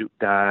catch and shoot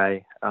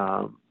guy.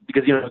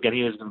 Because again,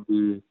 he is going to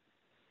be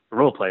a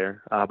role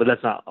player, but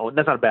that's not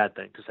a bad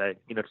thing to say.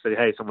 To say,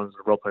 hey, someone's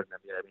a role player in the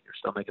NBA. I mean, you're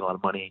still making a lot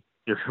of money.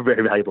 You're a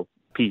very valuable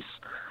piece.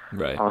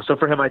 Right. So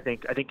for him, I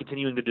think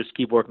continuing to just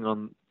keep working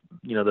on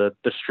the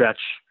stretch,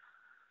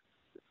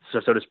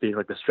 so to speak,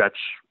 like the stretch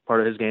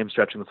part of his game,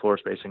 stretching the floor,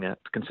 spacing it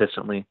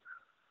consistently,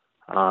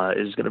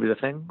 is going to be the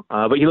thing.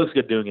 But he looks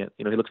good doing it.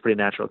 He looks pretty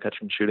natural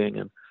catching and shooting,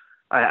 and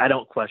I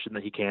don't question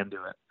that he can do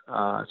it.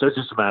 So it's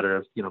just a matter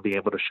of being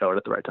able to show it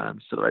at the right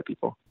times to the right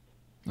people.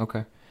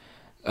 Okay.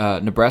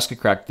 Nebraska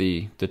cracked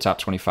the top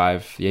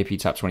 25, the AP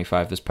top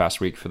 25 this past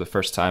week for the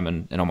first time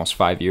in almost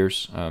 5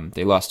 years.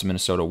 They lost to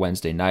Minnesota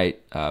Wednesday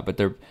night, but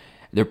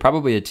they're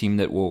probably a team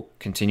that will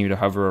continue to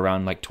hover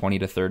around like 20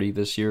 to 30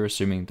 this year,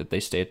 assuming that they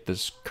stay at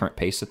this current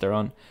pace that they're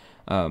on.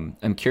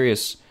 I'm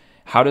curious,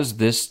 how does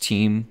this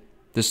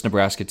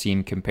Nebraska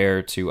team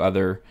compare to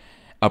other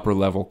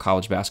upper-level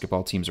college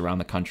basketball teams around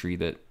the country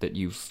that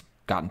you've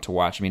gotten to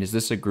watch? I mean, is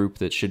this a group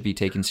that should be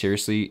taken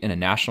seriously in a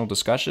national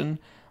discussion,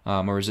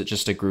 or is it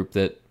just a group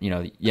that,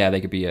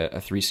 they could be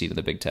a 3 seed in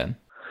the Big Ten?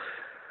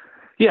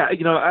 Yeah,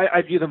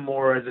 I view them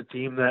more as a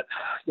team that,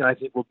 I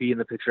think will be in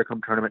the picture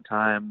come tournament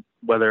time,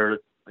 whether,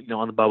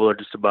 on the bubble or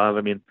just above.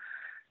 I mean,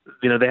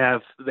 they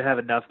have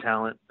enough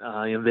talent.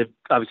 They've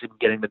obviously been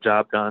getting the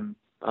job done.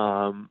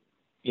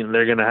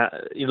 They're going to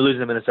losing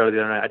to Minnesota the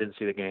other night. I didn't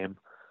see the game,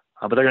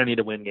 but they're going to need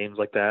to win games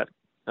like that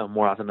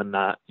more often than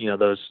not. They're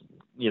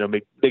going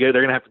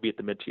to have to beat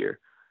the mid-tier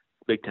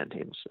Big Ten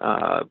teams.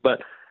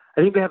 But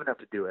I think they have enough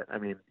to do it. I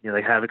mean,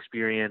 they have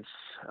experience.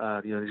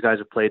 These guys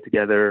have played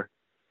together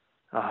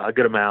a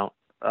good amount.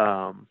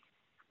 But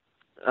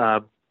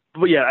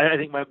yeah, I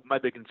think my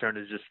big concern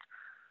is just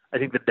I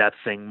think the depth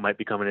thing might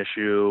become an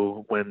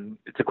issue when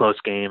it's a close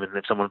game and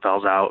if someone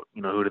fouls out,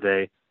 who are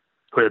they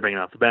bringing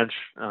off the bench?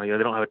 They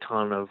don't have a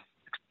ton of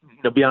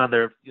beyond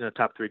their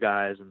top 3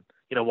 guys, and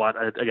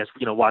I guess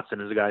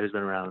Watson is a guy who's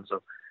been around,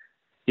 so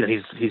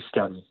he's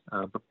stunning.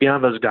 But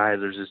beyond those guys,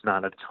 there's just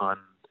not a ton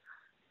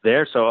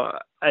there. So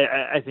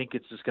I think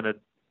it's just going to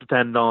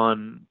depend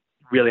on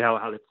really how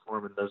they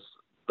perform in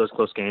those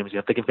close games.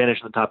 If they can finish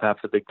in the top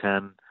half of the Big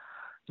Ten,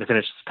 they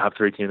finish the top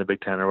 3 team in the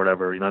Big Ten or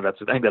whatever, I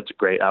think that's a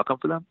great outcome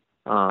for them.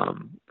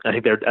 I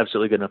think they're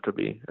absolutely good enough to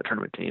be a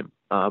tournament team.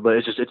 But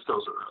it's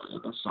still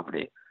there's so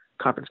many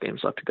conference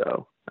games left to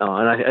go.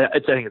 And I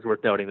think it's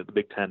worth noting that the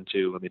Big Ten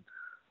too. I mean,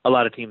 a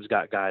lot of teams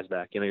got guys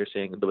back. You're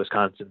seeing the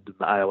Wisconsins and the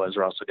Iowas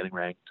are also getting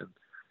ranked, and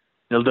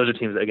those are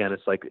teams that, again,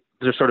 it's like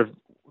they're sort of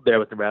there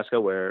with Nebraska,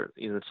 where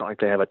it's not like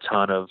they have a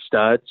ton of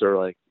studs or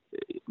like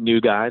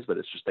new guys, but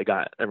it's just they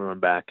got everyone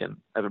back and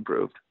have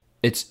improved.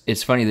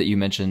 It's funny that you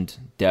mentioned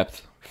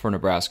depth for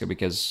Nebraska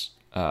because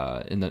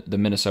in the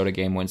Minnesota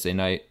game Wednesday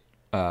night,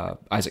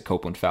 Isaac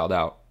Copeland fouled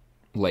out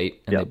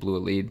late and they blew a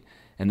lead.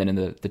 And then in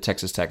the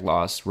Texas Tech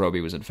loss,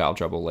 Roby was in foul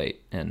trouble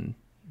late, and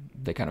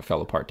they kind of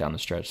fell apart down the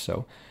stretch.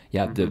 So,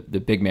 yeah, the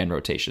big man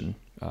rotation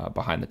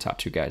behind the top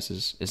 2 guys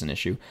is an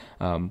issue.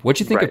 What'd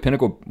you think of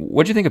Pinnacle?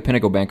 What'd you think of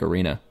Pinnacle Bank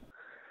Arena?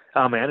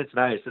 Oh man, it's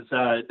nice. It's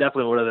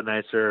definitely one of the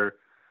nicer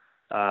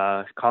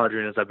college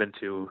arenas I've been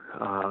to.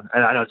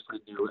 And I know it's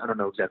pretty new. I don't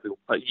know exactly,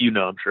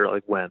 I'm sure,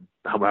 like when,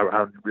 how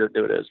really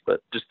new it is, but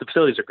just the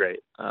facilities are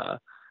great. Not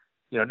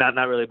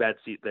really a bad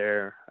seat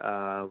there.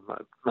 I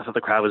thought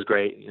the crowd was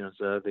great.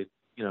 So they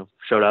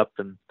showed up,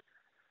 and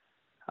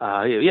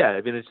I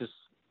mean, it's just,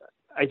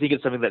 I think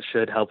it's something that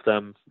should help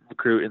them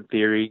recruit in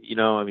theory.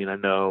 I mean, I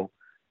know,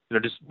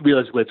 just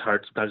realistically it's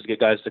hard sometimes to get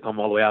guys to come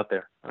all the way out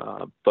there.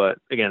 But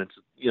again, it's,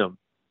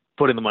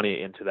 putting the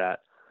money into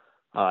that,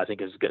 I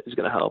think is going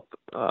to help,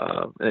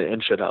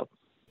 and should help.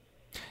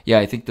 Yeah.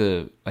 I think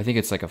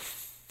it's like a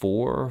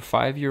 4 or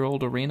 5 year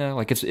old arena.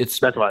 Like it's it's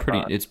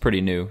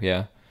pretty new.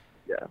 Yeah.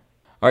 Yeah.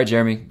 All right,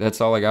 Jeremy,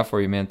 that's all I got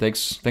for you, man.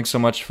 Thanks so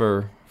much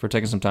for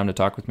taking some time to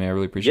talk with me. I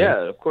really appreciate it.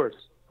 Yeah, of course.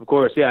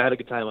 Yeah, I had a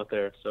good time out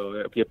there.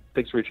 So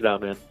thanks for reaching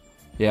out, man.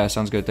 Yeah,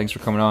 sounds good. Thanks for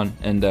coming on.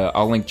 And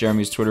I'll link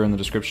Jeremy's Twitter in the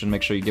description.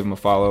 Make sure you give him a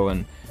follow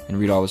and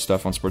read all this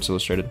stuff on Sports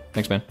Illustrated.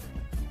 Thanks, man.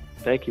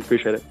 Thank you.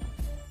 Appreciate it.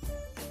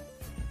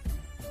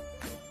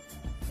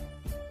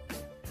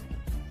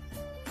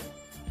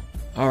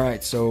 All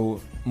right, so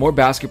more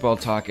basketball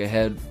talk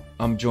ahead.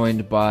 I'm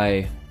joined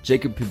by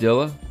Jacob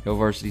Padilla, Hill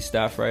Varsity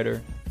staff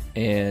writer,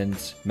 and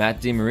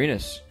Matt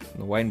DeMarinis from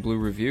the White and Blue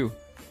Review.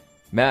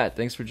 Matt,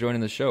 thanks for joining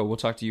the show. We'll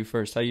talk to you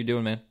first. How you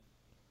doing, man?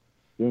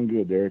 Doing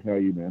good, Derek. How are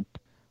you, man?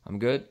 I'm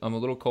good. I'm a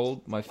little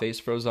cold. My face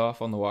froze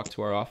off on the walk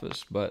to our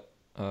office, but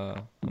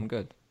I'm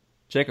good.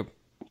 Jacob,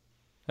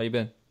 how you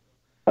been?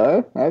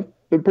 I've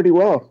been pretty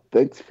well.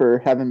 Thanks for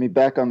having me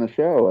back on the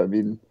show. I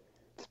mean,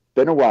 it's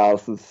been a while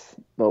since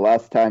the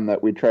last time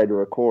that we tried to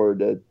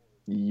record.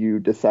 You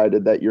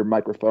decided that your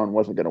microphone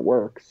wasn't going to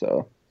work,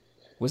 so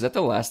Was that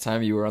the last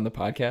time you were on the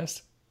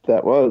podcast?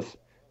 that was.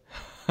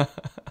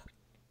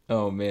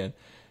 Oh, man.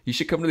 You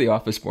should come to the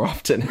office more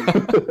often.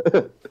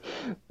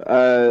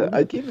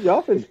 I keep the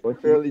office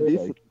fairly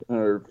decent,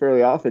 or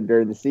fairly often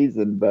during the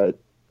season, but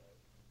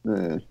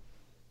you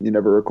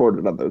never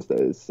recorded on those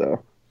days,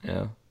 so.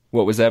 Yeah.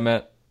 What was that,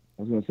 Matt?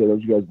 I was going to say,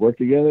 don't you guys work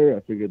together?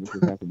 I figured this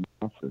would happen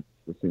often.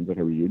 This seems like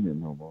a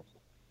reunion almost.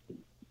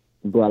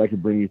 I'm glad I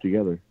could bring you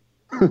together.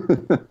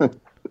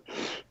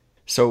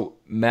 So,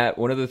 Matt,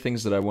 one of the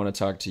things that I want to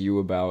talk to you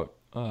about,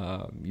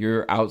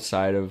 you're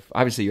outside of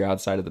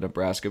the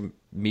Nebraska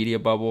media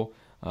bubble.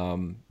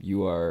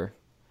 You are,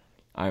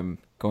 I'm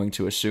going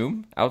to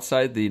assume,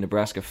 outside the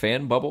Nebraska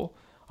fan bubble.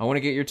 I want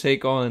to get your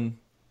take on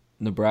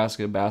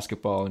Nebraska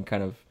basketball and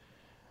kind of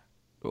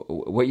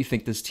what you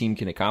think this team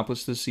can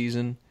accomplish this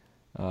season,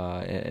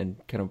 and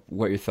kind of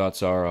what your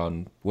thoughts are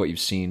on what you've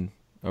seen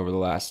over the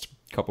last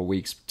couple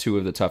weeks. Two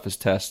of the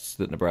toughest tests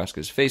that Nebraska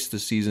has faced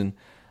this season.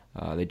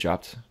 They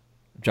dropped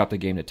a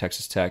game to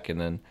Texas Tech and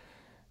then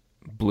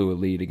blew a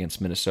lead against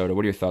Minnesota.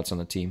 What are your thoughts on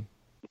the team?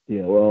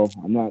 Yeah, well,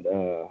 I'm not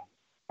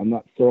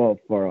so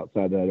far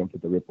outside that I don't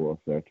get the ripple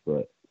effect,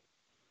 but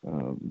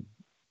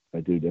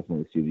I do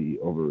definitely see the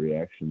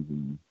overreactions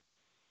and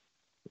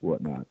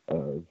whatnot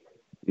of,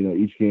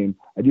 each game.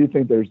 I do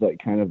think there's like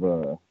kind of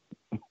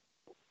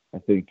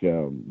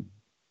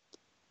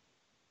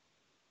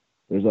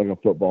there's like a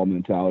football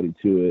mentality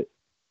to it,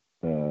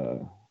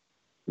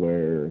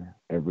 where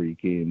every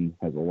game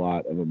has a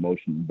lot of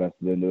emotion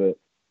invested into it.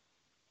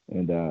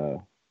 And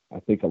I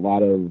think a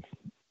lot of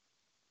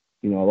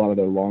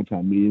their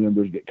longtime media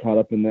members get caught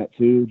up in that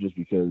too, just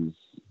because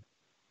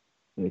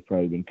they've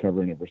probably been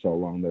covering it for so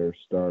long. They're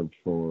starved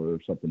for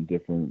something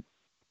different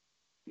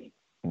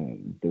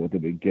than what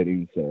they've been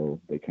getting, so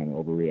they kind of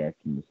overreact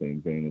in the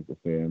same vein as the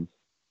fans.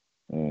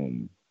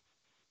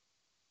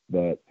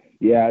 But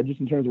yeah, just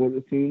in terms of what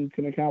this team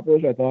can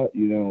accomplish, I thought,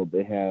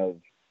 they have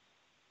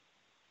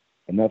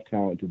enough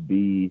talent to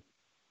be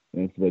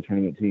an NCAA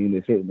tournament team.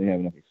 They certainly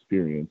have enough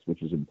experience,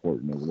 which is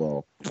important as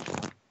well.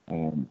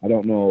 I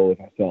don't know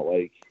if I felt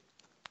like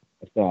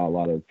I saw a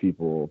lot of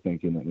people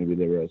thinking that maybe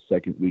they were a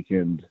second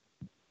weekend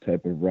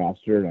type of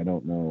roster, and I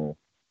don't know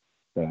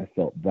that I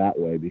felt that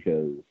way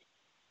because,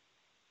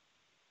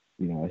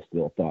 I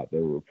still thought they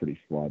were pretty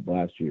flawed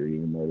last year,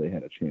 even though they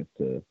had a chance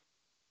to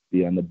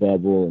be on the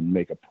bubble and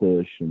make a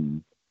push.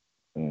 And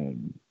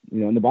and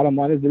the bottom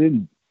line is they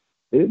didn't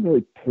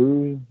really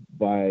prove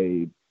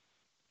anything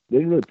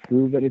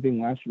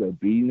last year by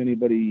beating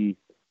anybody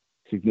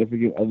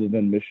significant other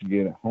than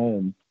Michigan at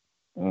home.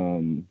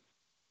 And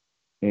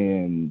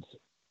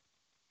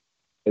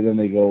then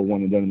they go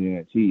one and done in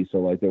the NIT. So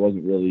like there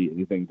wasn't really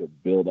anything to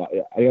build on.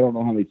 I don't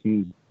know how many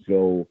teams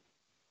go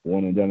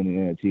one and done in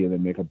the NIT and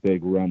then make a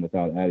big run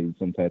without adding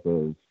some type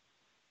of,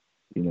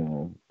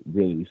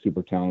 really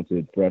super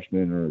talented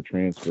freshman or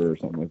transfer or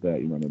something like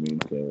that. You know what I mean?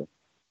 So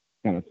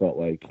kind of felt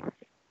like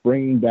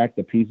bringing back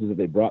the pieces that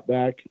they brought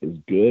back is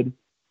good,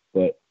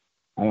 but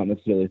I don't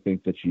necessarily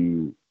think that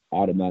you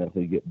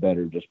automatically get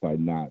better just by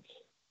not,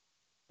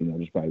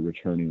 just by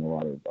returning a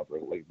lot of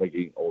like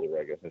getting older,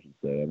 I guess I should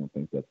say. I don't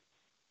think that's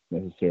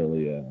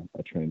necessarily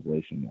a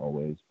translation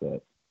always,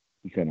 but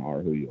you kind of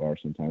are who you are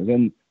sometimes.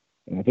 And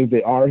I think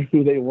they are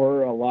who they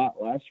were a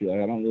lot last year.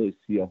 Like, I don't really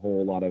see a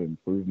whole lot of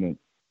improvement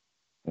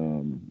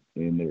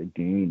in their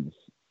games,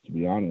 to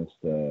be honest.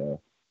 I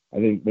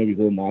think maybe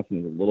Glenn Watson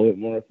is a little bit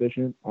more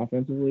efficient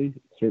offensively.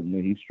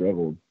 Certainly he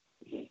struggled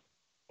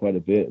quite a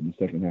bit in the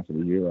second half of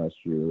the year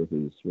last year with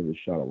his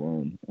shot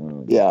alone.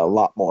 Yeah, a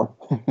lot more.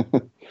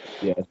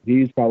 Yeah,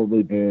 he's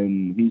probably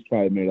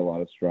made a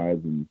lot of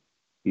strides and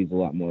he's a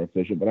lot more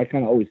efficient. But I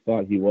kind of always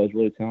thought he was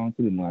really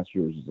talented, and last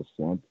year was just a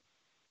slump.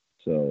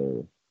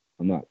 So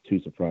I'm not too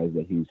surprised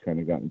that he's kind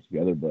of gotten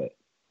together. But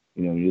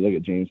when you look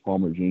at James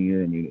Palmer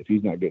Jr., I mean, if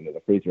he's not getting to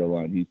the free throw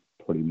line, he's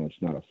pretty much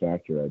not a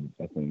factor,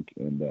 I think.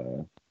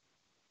 And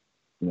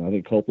I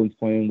think Copeland's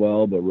playing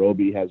well, but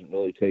Roby hasn't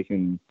really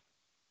taken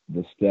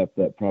the step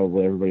that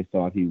probably everybody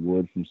thought he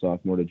would from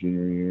sophomore to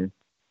junior year.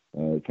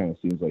 It kind of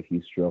seems like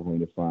he's struggling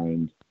to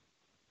find,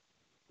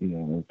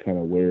 kind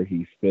of where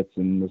he fits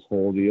in this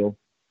whole deal.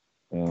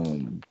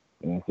 And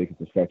I think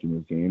it's affecting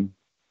his game.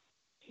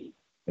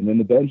 And then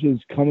the bench is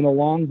coming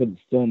along, but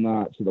it's still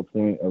not to the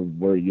point of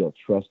where you'll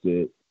trust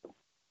it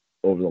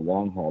over the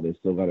long haul. They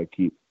still got to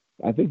keep.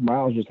 I think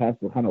Miles just has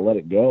to kind of let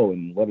it go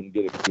and let him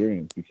get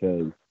experience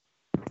because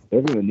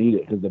they're going to need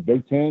it, because the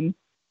Big Ten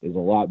is a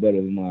lot better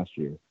than last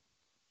year.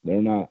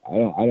 They're not.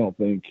 I don't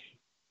think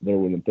they're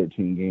winning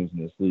 13 games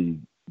in this league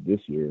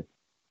this year.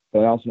 But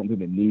I also don't think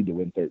they need to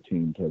win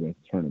 13 to make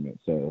the tournament.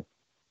 So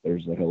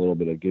there's like a little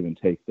bit of give and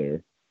take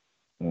there.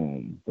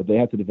 But they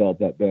have to develop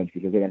that bench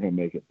because they're not going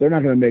to make it. They're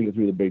not going to make it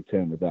through the Big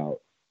Ten with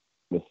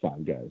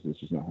 5 guys. It's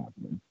just not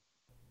happening.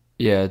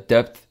 Yeah,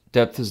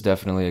 depth is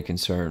definitely a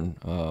concern.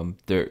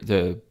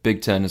 The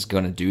Big Ten is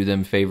going to do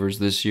them favors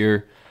this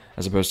year,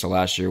 as opposed to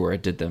last year where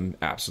it did them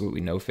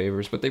absolutely no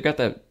favors. But they've got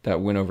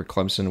that win over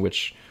Clemson,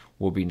 which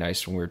will be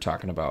nice when we're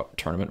talking about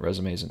tournament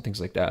resumes and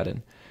things like that.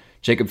 And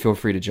Jacob, feel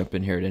free to jump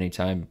in here at any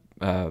time.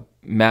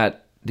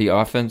 Matt, the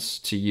offense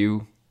to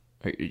you,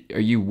 are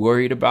you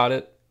worried about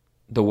it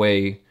the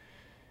way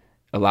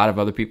a lot of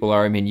other people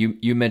are? I mean,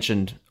 you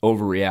mentioned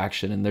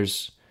overreaction, and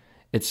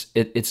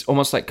it's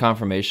almost like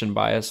confirmation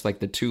bias. Like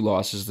the 2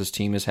 losses this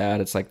team has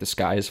had, it's like the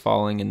sky is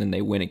falling, and then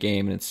they win a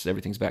game, and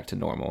everything's back to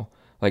normal.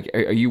 Like,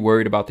 are you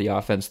worried about the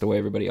offense the way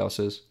everybody else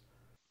is?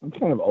 I'm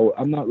kind of.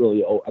 I'm not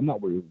really. I'm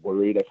not really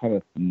worried. I kind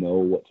of know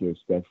what to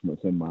expect from a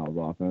Tim Miles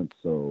offense.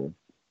 So,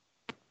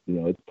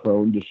 it's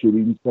prone to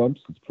shooting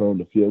slumps. It's prone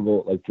to field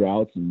goal like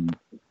droughts, and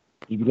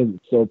just because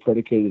it's so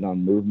predicated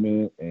on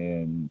movement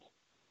and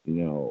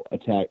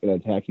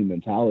attacking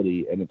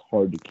mentality, and it's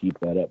hard to keep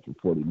that up for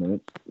 40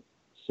 minutes.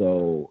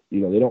 So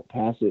they don't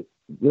pass it,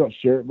 they don't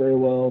share it very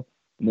well,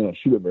 and they don't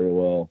shoot it very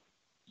well.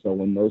 So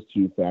when those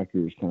 2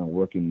 factors kind of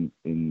work in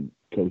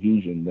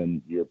cohesion,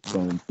 then you're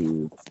prone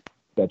to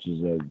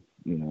touches of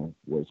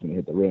where it's going to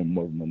hit the rim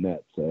more than the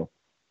net. So,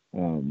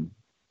 and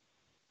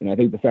I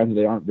think the fact that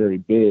they aren't very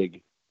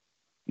big,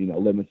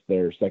 limits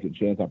their second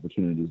chance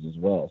opportunities as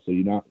well. So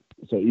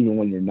even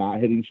when you're not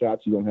hitting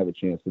shots, you don't have a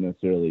chance to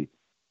necessarily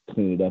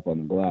clean it up on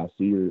the glass.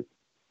 So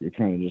you're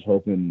kind of just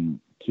hoping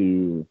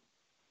to,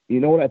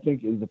 what I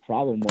think is the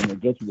problem when they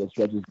go through those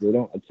stretches, they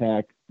don't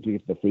attack to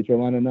get to the free throw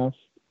line enough.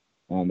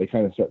 They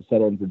kind of start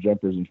settling for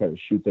jumpers and try to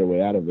shoot their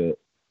way out of it,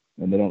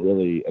 and they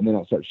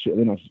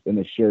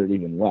they share it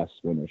even less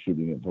when they're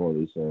shooting it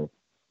poorly. So,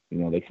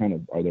 they kind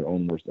of are their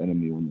own worst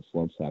enemy when the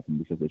slumps happen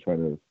because they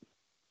kind of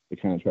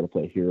try to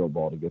play hero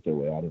ball to get their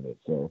way out of it.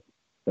 So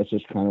that's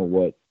just kind of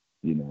what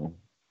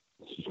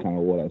it's just kind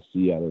of what I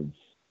see out of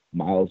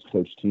Miles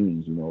coach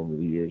teams, over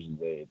the years,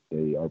 is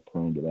they are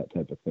prone to that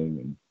type of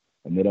thing,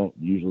 and they don't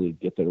usually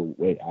get their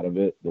way out of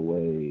it the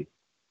way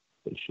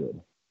they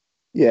should.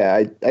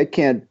 Yeah, I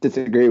can't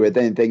disagree with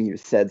anything you've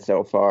said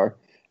so far.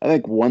 I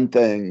think one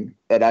thing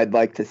that I'd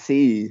like to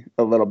see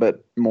a little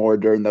bit more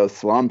during those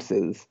slumps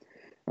is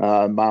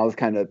Miles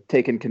kind of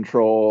taking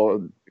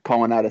control,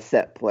 calling out a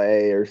set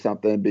play or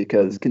something,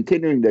 because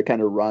continuing to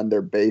kind of run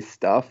their base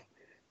stuff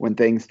when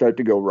things start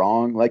to go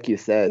wrong, like you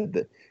said,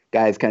 the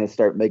guys kind of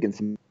start making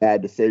some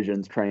bad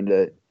decisions, trying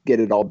to get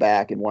it all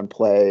back in one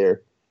play.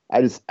 Or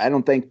I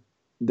don't think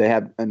they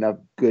have enough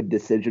good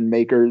decision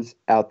makers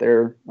out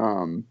there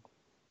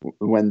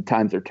when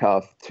times are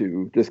tough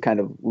to just kind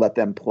of let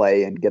them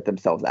play and get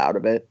themselves out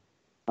of it.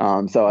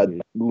 So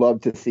I'd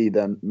love to see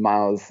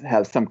Miles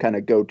have some kind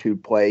of go-to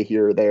play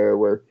here or there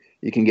where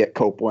you can get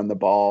Copeland the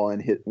ball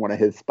and hit one of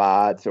his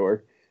spots,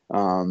 or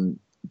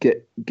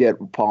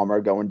get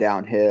Palmer going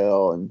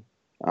downhill,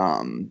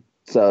 and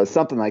so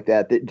something like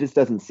that. It just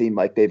doesn't seem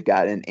like they've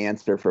got an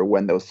answer for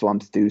when those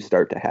slumps do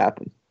start to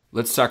happen.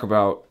 Let's talk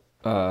about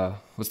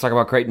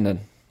Creighton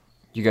then.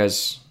 You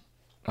guys,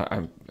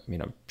 I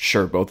mean, I'm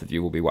sure both of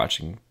you will be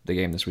watching the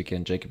game this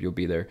weekend. Jacob, you'll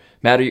be there.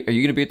 Matt, are you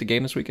going to be at the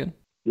game this weekend?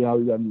 Yeah, I'll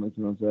be down in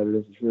Lincoln on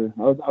Saturday for sure.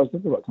 I was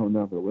thinking about coming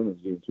down for the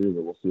women's game too,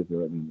 but we'll see if they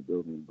let me in the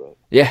building. But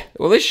yeah,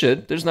 well, they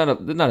should. There's not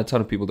a ton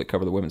of people that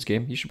cover the women's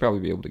game. You should probably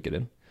be able to get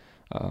in.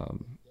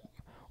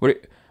 What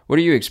are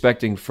you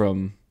expecting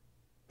from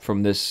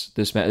this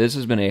match? This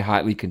has been a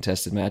hotly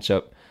contested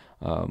matchup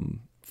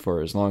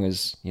for as long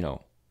as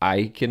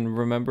I can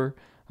remember.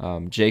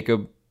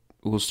 Jacob,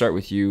 we'll start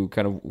with you.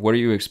 Kind of, what are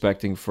you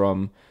expecting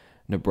from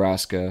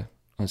Nebraska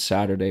on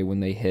Saturday when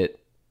they hit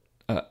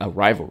a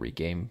rivalry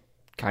game?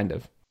 Kind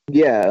of.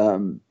 Yeah,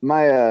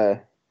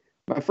 my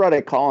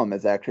Friday column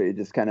is actually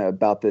just kind of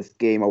about this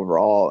game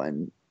overall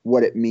and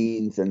what it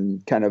means,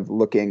 and kind of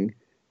looking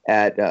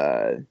at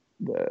the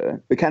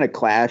kind of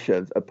clash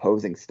of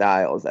opposing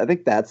styles. I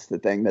think that's the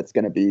thing that's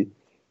going to be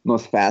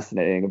most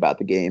fascinating about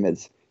the game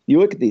is you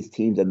look at these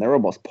teams and they're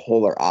almost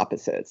polar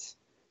opposites.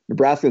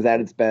 Nebraska's at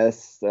its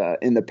best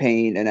in the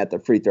paint and at the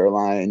free throw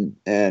line,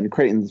 and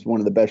Creighton's one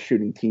of the best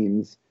shooting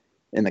teams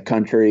in the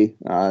country.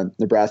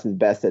 Nebraska's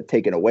best at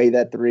taking away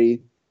that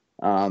three.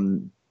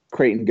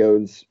 Creighton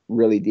goes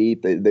really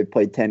deep. They've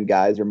played 10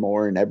 guys or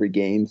more in every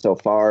game so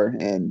far.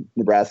 And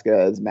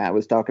Nebraska, as Matt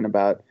was talking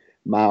about,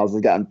 Miles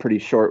has gotten pretty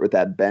short with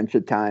that bench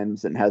at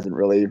times and hasn't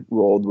really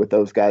rolled with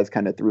those guys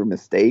kind of through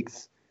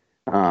mistakes.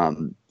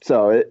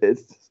 So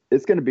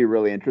it's going to be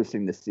really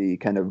interesting to see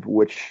kind of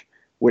which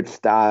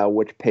style,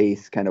 which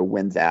pace kind of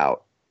wins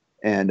out.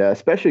 And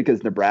especially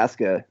because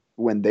Nebraska,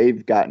 when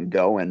they've gotten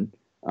going,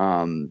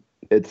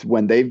 it's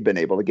when they've been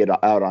able to get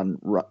out on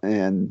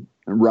and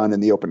run in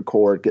the open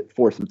court,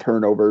 force some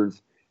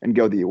turnovers, and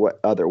go the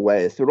other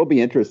way. So it'll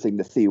be interesting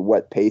to see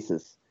what pace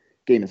this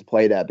game is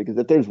played at, because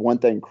if there's one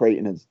thing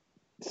Creighton has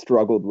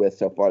struggled with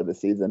so far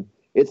this season,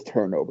 it's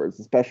turnovers,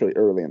 especially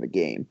early in the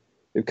game.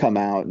 They've come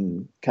out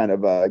and kind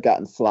of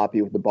gotten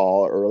sloppy with the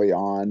ball early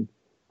on,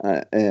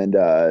 and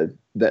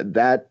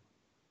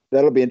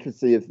that'll be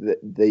interesting if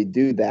they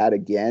do that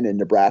again and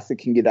Nebraska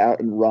can get out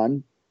and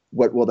run.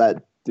 What will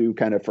that do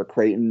kind of for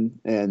Creighton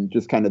and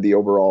just kind of the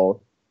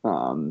overall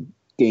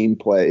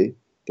gameplay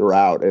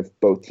throughout if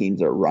both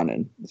teams are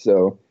running?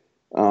 So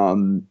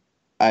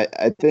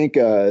I think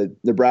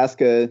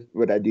Nebraska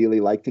would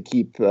ideally like to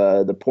keep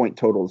the point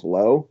totals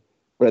low,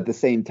 but at the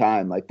same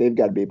time, like they've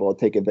got to be able to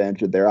take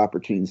advantage of their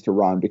opportunities to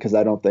run, because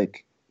I don't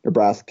think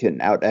Nebraska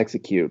can out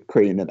execute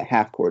Creighton in the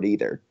half court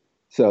either.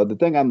 So the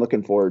thing I'm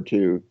looking forward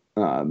to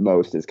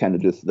most is kind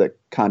of just the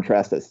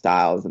contrast of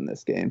styles in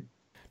this game.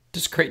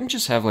 Does Creighton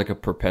just have like a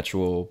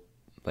perpetual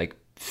like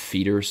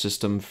feeder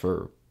system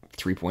for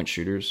 3-point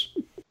shooters?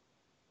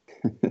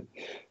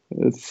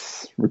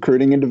 It's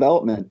recruiting and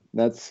development.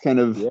 That's kind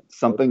of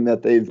something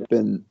that they've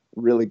been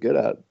really good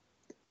at.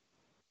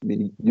 I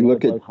mean, you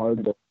look at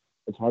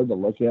it's hard to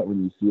look at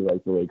when you see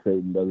like the way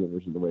Creighton does it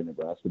versus the way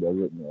Nebraska does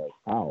it, and you're like,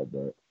 how?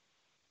 But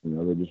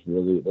they just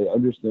really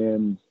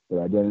understand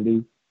their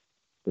identity,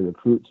 they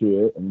recruit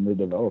to it, and they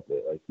develop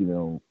it. Like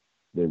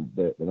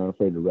they're not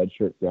afraid to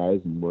redshirt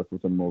guys and work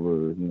with them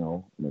over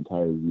an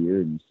entire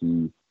year, and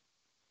you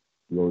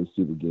always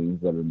see the gains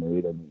that are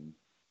made. I mean,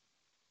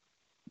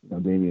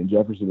 Damian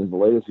Jefferson is the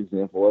latest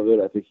example of it.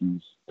 I think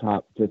he's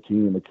top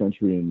 15 in the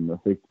country in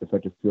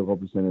effective field goal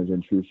percentage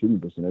and true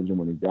shooting percentage. And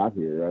when he got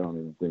here, I don't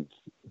even think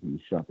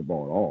he shot the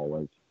ball at all.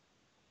 Like,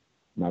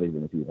 not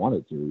even if he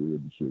wanted to, he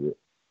wouldn't shoot it.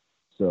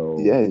 So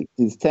yeah,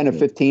 he's 10 of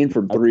 15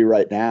 from three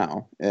right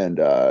now. And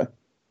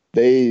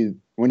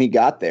when he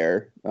got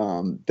there,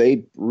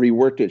 they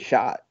reworked his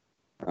shot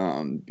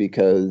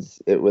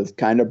because it was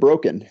kind of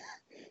broken.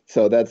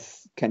 So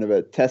that's kind of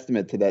a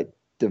testament to that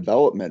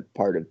development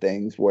part of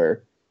things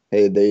where,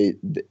 hey, they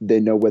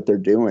know what they're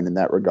doing in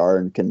that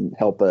regard and can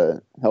help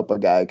a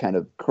guy kind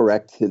of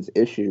correct his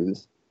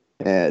issues.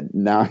 And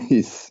now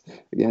he's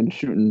again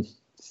shooting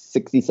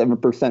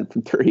 67%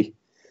 from three.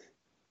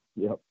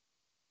 Yep.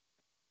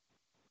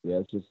 Yeah,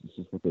 it's just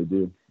what they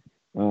do.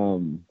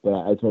 But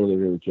I totally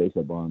agree with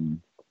Jacob on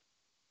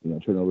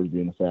turnovers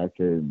being a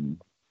factor, and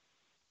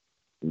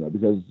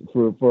because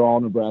for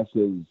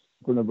Nebraska,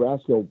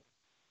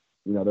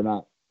 they're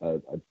not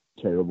a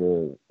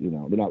terrible,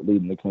 they're not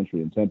leading the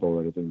country in tempo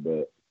or anything,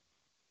 but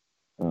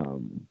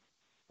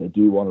they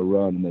do want to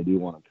run and they do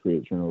want to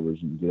create turnovers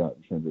and get out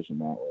and transition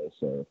that way.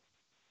 So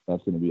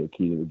that's going to be a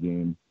key to the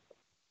game.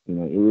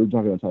 We were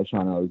talking to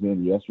Tyshawn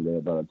Alexander yesterday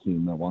about a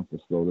team that wants to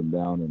slow them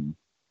down,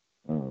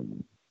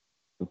 and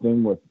the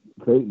thing with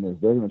Creighton is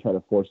they're going to try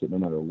to force it no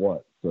matter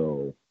what.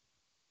 So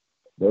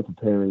they're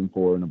preparing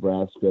for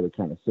Nebraska to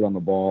kind of sit on the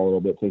ball a little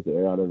bit, take the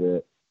air out of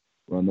it,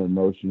 run their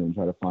motion, and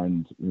try to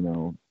find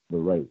the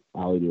right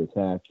alley to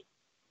attack,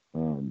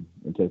 and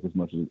take as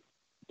much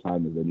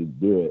time as they need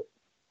to do it.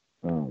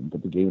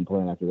 But the game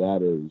plan after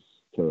that is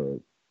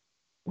to,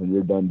 when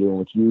you're done doing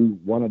what you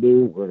want to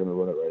do, we're going to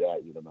run it right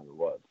at you no matter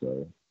what.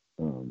 So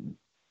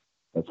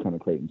that's kind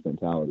of Creighton's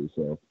mentality.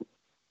 So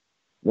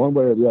one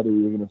way or the other,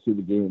 you're going to see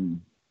the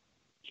game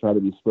try to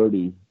be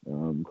spurty.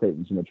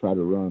 Creighton's going to try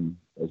to run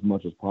as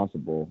much as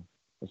possible,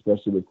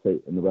 especially with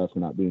Creighton, Nebraska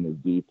not being as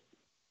deep.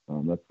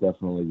 That's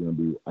definitely going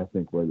to be, I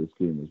think, where this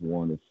game is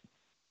won.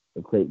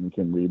 If Creighton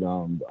can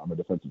rebound on the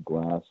defensive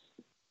glass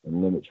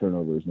and limit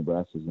turnovers,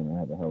 Nebraska's going to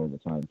have a hell of a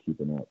time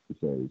keeping up,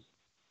 because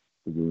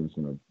the game's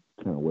going to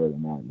kind of wear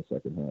them out in the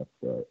second half.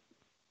 But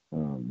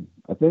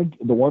I think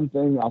the one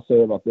thing I'll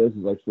say about this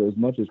is, like, for as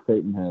much as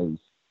Creighton has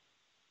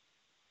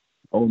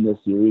owned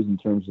this series in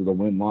terms of the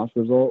win-loss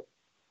result,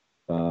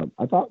 I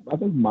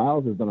think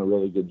Miles has done a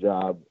really good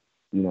job.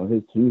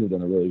 His team have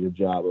done a really good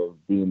job of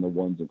being the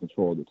ones in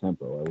control of the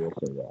tempo. I will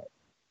say that.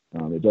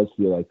 It does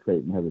feel like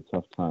Creighton has a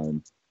tough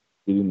time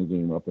getting the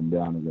game up and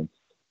down against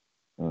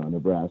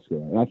Nebraska.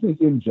 And I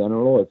think in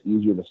general, it's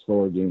easier to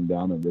slow a game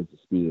down than it is to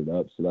speed it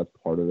up. So that's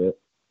part of it.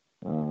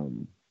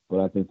 But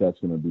I think that's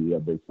going to be a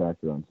big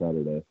factor on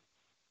Saturday,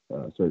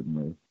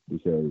 certainly,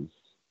 because,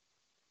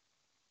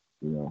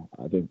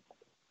 I think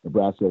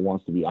Nebraska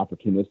wants to be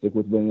opportunistic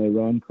with when they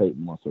run.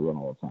 Creighton wants to run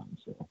all the time.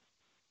 So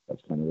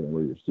that's kind of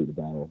where you see the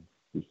battle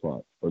be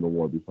fought, or the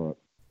war be fought.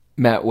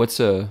 Matt,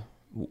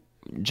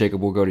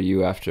 Jacob, we'll go to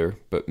you after,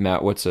 but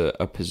Matt, what's a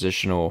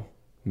positional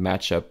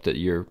matchup that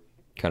you're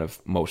kind of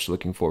most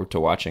looking forward to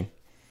watching?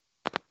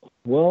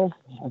 Well,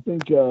 I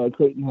think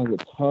Creighton has a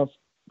tough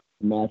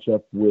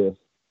matchup with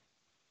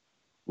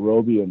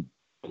Roby and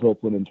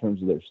Copeland in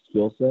terms of their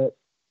skill set.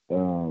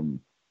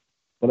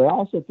 But I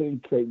also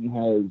think Creighton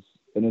has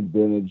an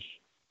advantage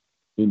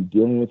in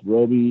dealing with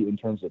Roby in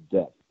terms of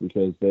depth,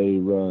 because they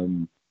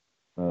run,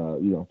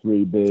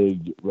 three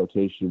big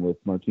rotation with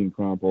Martin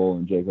Krompel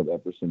and Jacob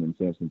Epperson and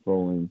Samson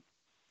Froling.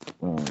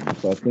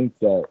 So I think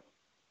that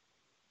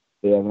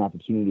they have an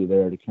opportunity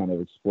there to kind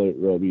of exploit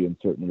Roby in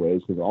certain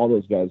ways, because all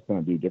those guys kind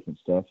of do different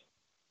stuff.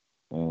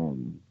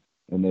 And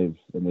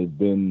they've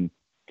been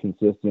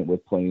consistent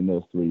with playing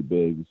those three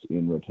bigs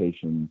in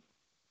rotation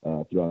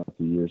throughout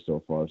the year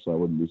so far. So I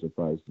wouldn't be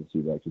surprised to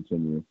see that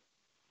continue.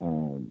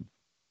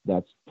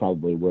 That's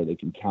probably where they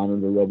can counter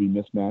the Roby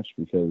mismatch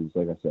because,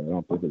 like I said, I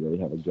don't think they really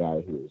have a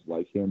guy who is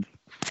like him.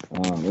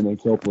 And then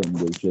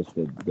Copeland was just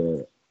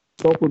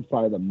Copeland's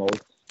probably the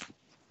most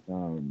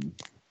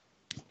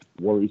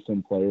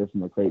worrisome player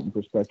from a Creighton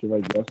perspective,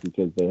 I guess,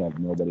 because they have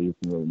nobody who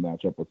can really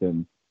match up with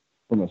him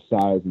from a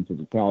size and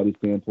physicality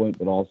standpoint,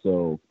 but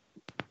also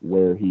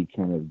where he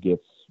kind of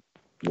gets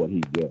what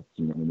he gets.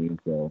 You know what I mean?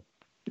 So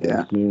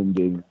Yeah.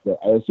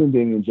 I assume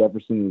Damian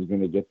Jefferson is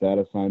going to get that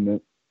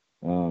assignment,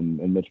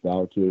 and Mitch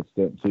Bauer to an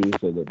extent too,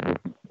 so that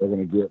they're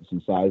going to get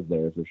some size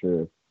there for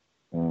sure.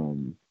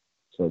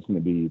 So it's going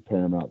to be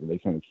paramount that they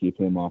kind of keep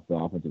him off the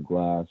offensive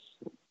glass,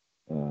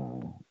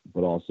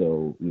 but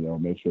also,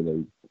 make sure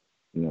they,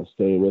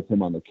 stay with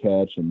him on the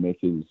catch and make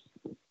his,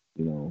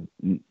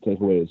 take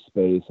away his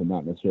space and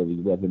not necessarily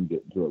let him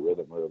get into a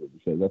rhythm early,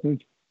 because I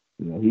think,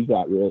 he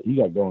got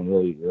going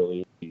really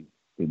early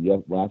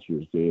in last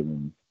year's game,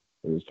 and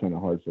it was kind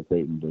of hard for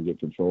Creighton to get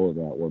control of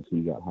that once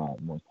he got hot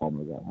and once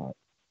Palmer got hot.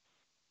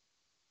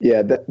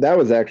 Yeah, that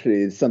was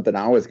actually something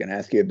I was going to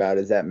ask you about,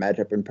 is that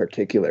matchup in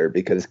particular,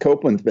 because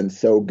Copeland's been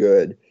so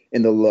good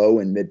in the low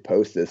and mid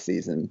post this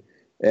season.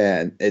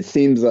 And it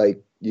seems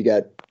like you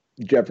got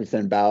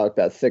Jefferson Ballack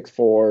at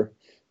 6'4",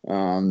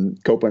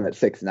 Copeland at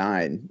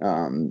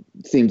 6'9".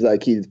 Seems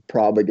like he's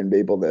probably going to be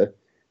able to,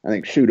 I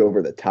think, shoot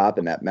over the top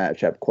in that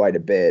matchup quite a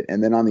bit.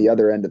 And then on the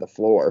other end of the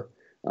floor,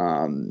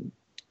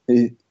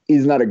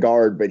 he's not a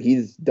guard, but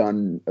he's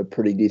done a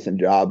pretty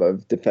decent job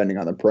of defending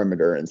on the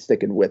perimeter and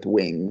sticking with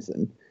wings.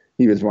 And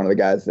he was one of the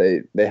guys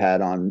they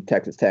had on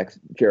Texas Tech's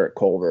Jarrett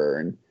Culver.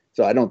 And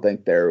so I don't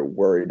think they're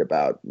worried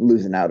about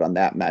losing out on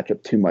that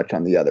matchup too much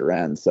on the other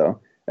end. So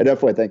I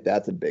definitely think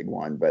that's a big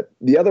one. But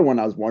the other one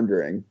I was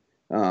wondering,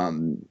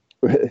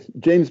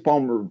 James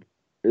Palmer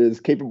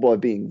is capable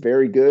of being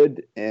very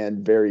good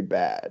and very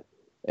bad.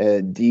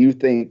 And do you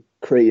think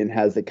Creighton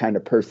has the kind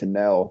of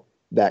personnel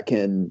that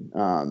can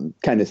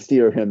kind of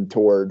steer him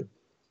toward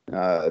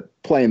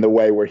playing the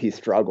way where he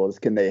struggles?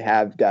 Can they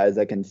have guys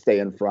that can stay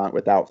in front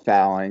without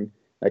fouling,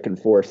 that can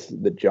force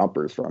the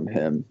jumpers from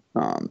him?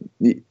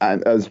 I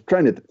was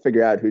trying to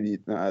figure out who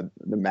the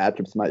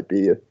matchups might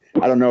be.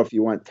 I don't know if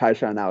you want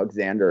Tyshawn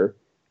Alexander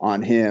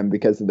on him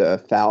because of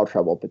the foul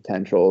trouble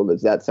potential.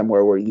 Is that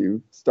somewhere where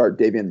you start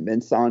Davian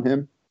Mintz on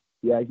him?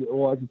 Yeah, I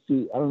could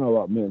see. I don't know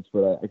about Mintz,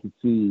 but I could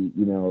see,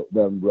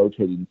 them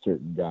rotating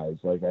certain guys.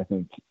 Like, I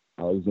think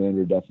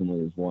Alexander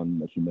definitely is one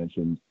that you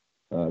mentioned.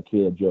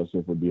 Caleb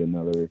Joseph would be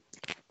another.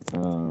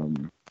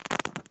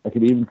 I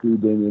could even see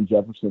Damian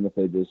Jefferson if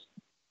they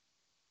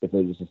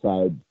just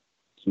decide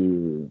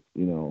to,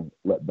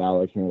 let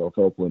Ballack handle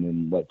Copeland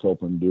and let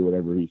Copeland do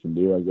whatever he can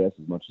do, I guess,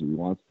 as much as he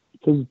wants.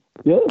 Because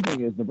the other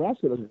thing is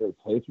Nebraska doesn't really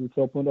play through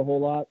Copeland a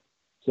whole lot,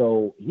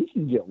 so he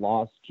can get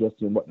lost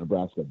just in what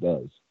Nebraska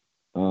does.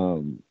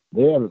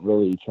 They haven't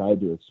really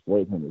tried to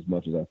exploit him as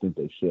much as I think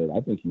they should.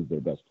 I think he's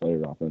their best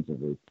player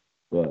offensively,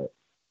 but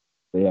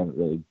they haven't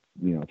really,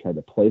 tried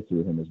to play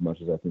through him as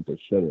much as I think they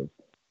should have.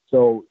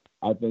 So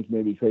I think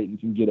maybe Creighton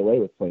can get away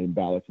with playing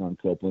Ballack on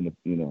Copeland,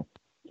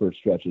 for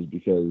stretches,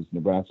 because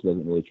Nebraska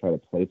doesn't really try to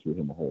play through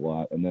him a whole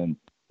lot. And then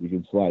you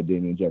can slide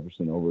Damian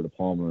Jefferson over to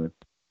Palmer,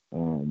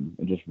 and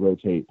just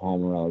rotate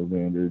Palmer,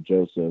 Alexander,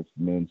 Joseph,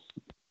 Mintz,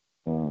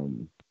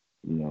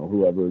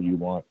 whoever you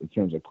want in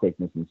terms of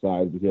quickness and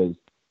size, because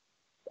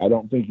I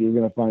don't think you're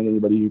going to find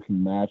anybody who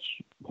can match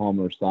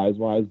Palmer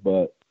size-wise,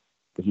 but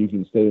if you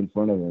can stay in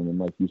front of him and,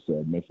 like you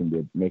said, make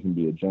him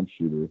be a jump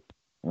shooter,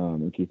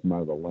 and keep him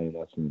out of the lane,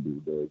 that's going to be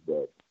big.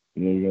 But,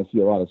 you're going to see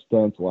a lot of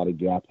stunts, a lot of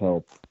gap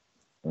help,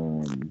 a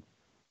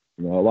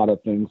lot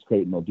of things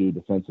Creighton will do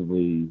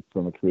defensively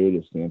from a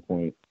creative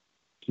standpoint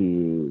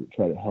to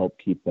try to help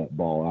keep that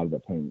ball out of the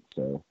paint.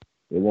 So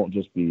it won't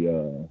just be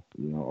a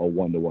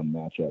one-to-one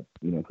matchup.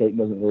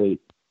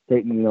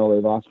 Creighton, they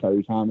lost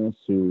Kyrie Thomas,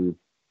 who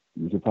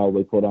you could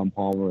probably put on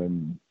Palmer,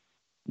 and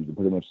you can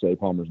pretty much say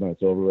Palmer's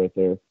night's over right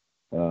there.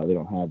 They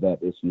don't have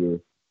that this year,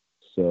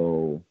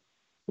 so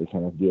they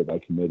kind of do it by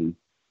committee.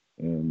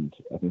 And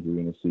I think you're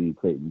going to see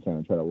Creighton kind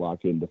of try to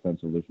lock in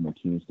defensively from a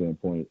team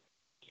standpoint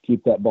to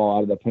keep that ball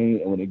out of the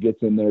paint. And when it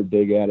gets in there,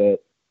 dig at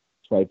it,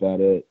 swipe at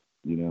it,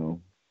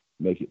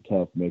 make it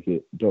tough,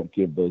 don't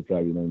give those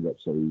driving lanes up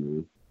so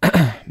easily.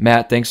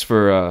 Matt, thanks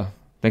for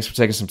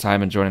taking some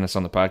time and joining us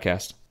on the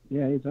podcast.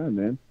 Yeah, anytime,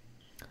 man.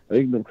 I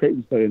think the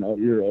Creighton's playing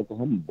your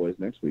Oklahoma boys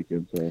next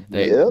weekend, so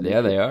they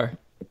are.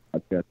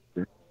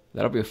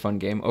 That'll be a fun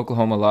game.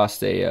 Oklahoma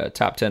lost a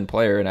top 10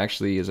 player and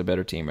actually is a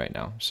better team right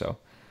now. So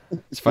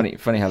it's funny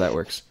how that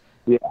works.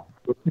 Yeah,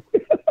 for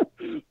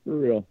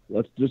real.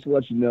 Let's just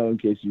let you know in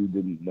case you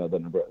didn't know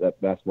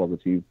that basketball's a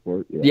team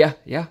sport. Yeah.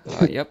 Yep,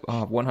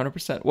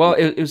 100%. Well,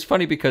 it was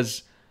funny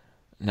because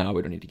no,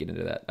 we don't need to get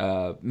into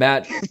that.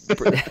 Matt,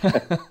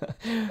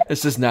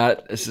 this is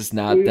not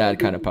that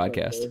kind of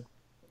podcast.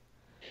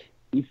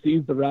 He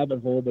sees the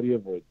rabbit hole, but he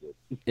avoids it.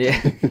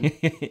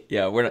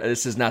 Yeah.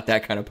 This is not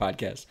that kind of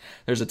podcast.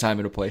 There's a time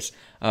and a place.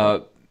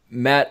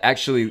 Matt,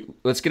 actually,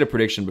 let's get a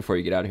prediction before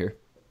you get out of here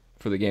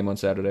for the game on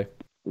Saturday.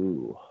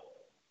 Ooh.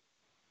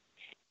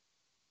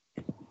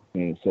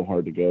 Man, it's so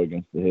hard to go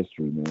against the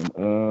history, man.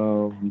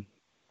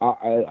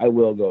 I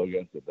will go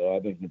against it, though. I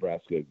think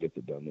Nebraska gets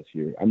it done this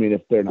year. I mean,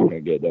 if they're not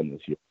going to get it done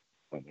this year,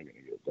 they're going to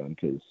get it done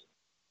because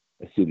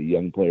I see the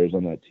young players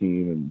on that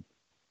team and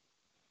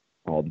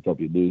all that they'll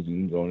be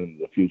losing going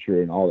into the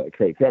future and all that.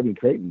 I mean,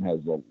 Creighton has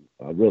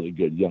a really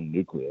good young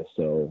nucleus.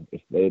 So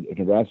if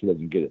Nebraska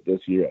doesn't get it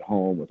this year at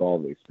home with all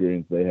the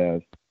experience they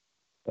have,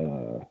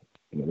 the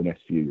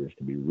next few years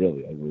can be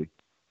really ugly.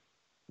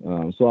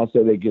 So I'll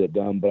say they get it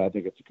done, but I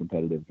think it's a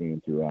competitive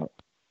game throughout.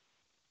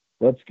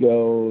 Let's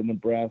go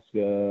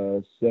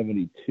Nebraska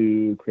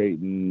 72,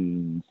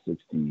 Creighton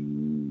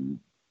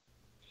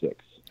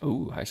 66.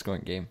 Ooh,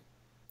 high-scoring game.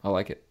 I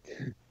like it.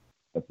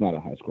 That's not a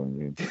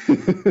high-scoring game.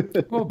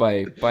 Well,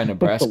 by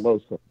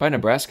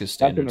Nebraska's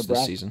standards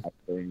this season.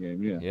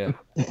 Game, yeah.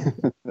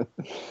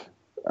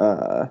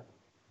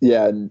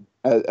 Yeah, and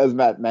as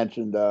Matt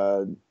mentioned,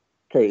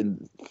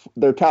 Creighton,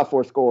 their top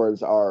 4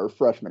 scorers are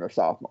freshmen or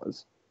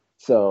sophomores,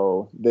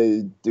 so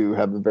they do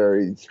have a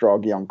very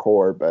strong young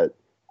core. But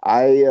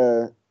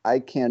I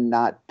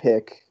cannot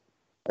pick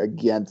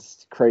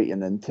against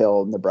Creighton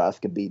until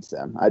Nebraska beats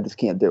them. I just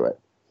can't do it.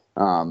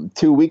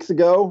 2 weeks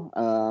ago,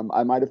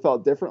 I might have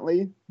felt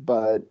differently,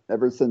 but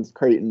ever since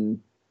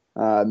Creighton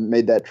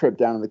made that trip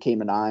down to the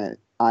Cayman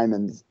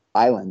Islands,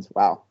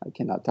 wow, I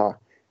cannot talk.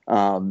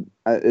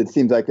 It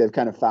seems like they've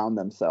kind of found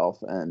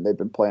themselves, and they've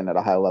been playing at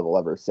a high level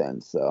ever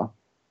since. So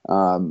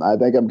I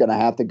think I'm going to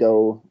have to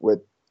go with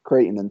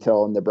Creighton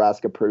until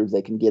Nebraska proves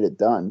they can get it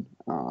done.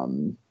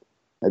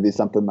 Maybe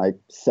something like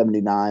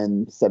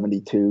 79,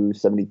 72,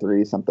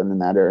 73, something in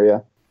that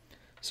area.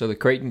 So the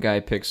Creighton guy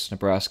picks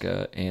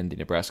Nebraska, and the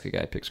Nebraska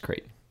guy picks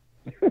Creighton.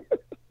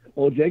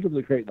 Well, Jacob's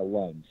a Creighton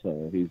alum,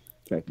 so he's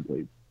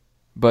technically.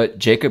 But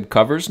Jacob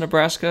covers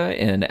Nebraska,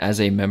 and as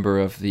a member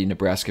of the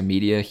Nebraska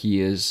media, he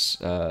is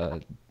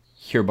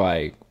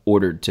hereby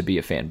ordered to be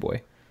a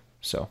fanboy.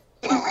 So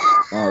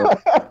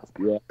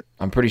yeah.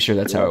 I'm pretty sure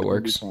that's how it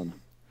works. One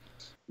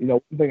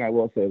thing I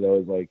will say, though,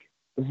 is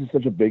this is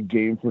such a big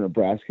game for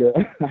Nebraska.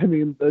 I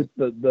mean,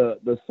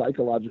 the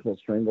psychological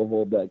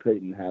stranglehold that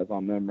Creighton has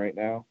on them right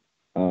now,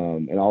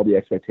 and all the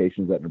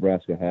expectations that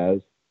Nebraska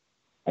has,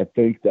 I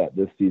think that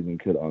this season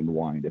could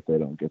unwind if they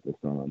don't get this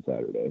done on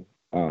Saturday.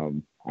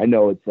 I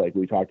know it's like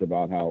we talked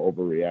about how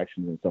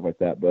overreactions and stuff like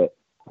that, but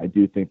I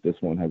do think this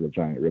one has a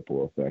giant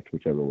ripple effect,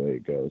 whichever way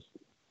it goes.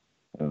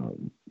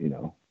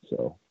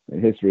 So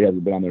and history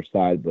hasn't been on their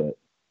side, but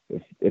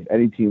if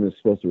any team is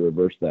supposed to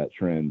reverse that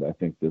trend, I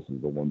think this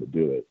is the one to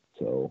do it.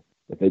 So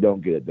if they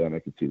don't get it done, I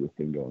could see this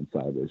thing going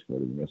sideways for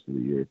the rest of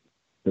the year.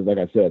 Because like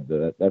I said,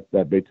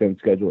 that Big Ten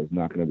schedule is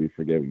not going to be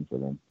forgiving for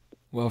them.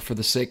 Well, for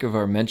the sake of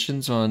our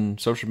mentions on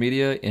social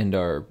media and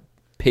our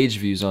page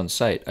views on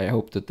site, I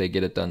hope that they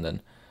get it done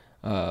then.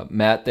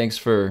 Matt, thanks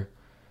for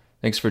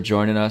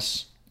joining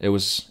us. It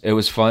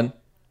was fun,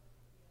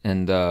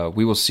 and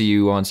we will see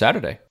you on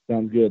Saturday.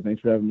 Sounds good.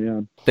 Thanks for having me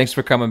on. Thanks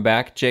for coming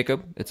back,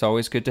 Jacob. It's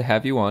always good to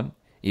have you on,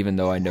 even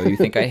though I know you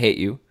think I hate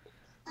you.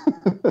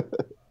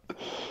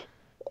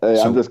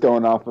 I'm just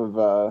going off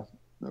of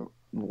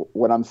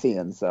what I'm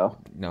seeing. So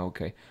no,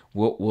 okay.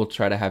 We'll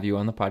try to have you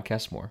on the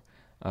podcast more.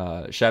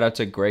 Shout out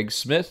to Greg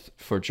Smith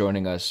for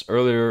joining us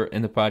earlier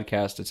in the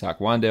podcast to talk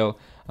Wandale,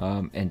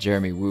 and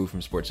Jeremy Wu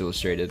from Sports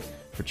Illustrated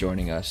for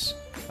joining us.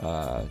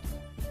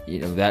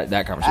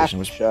 That conversation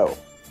was show.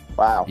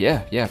 Wow.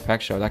 Yeah,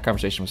 packed show. That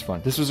conversation was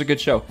fun. This was a good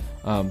show.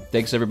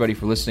 Thanks everybody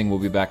for listening. We'll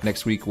be back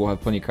next week. We'll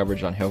have plenty of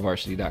coverage on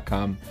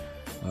HailVarsity.com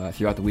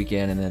throughout the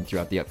weekend, and then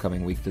throughout the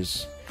upcoming week.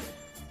 There's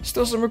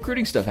still some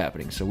recruiting stuff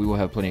happening, so we will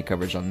have plenty of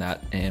coverage on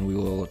that, and we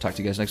will talk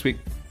to you guys next week.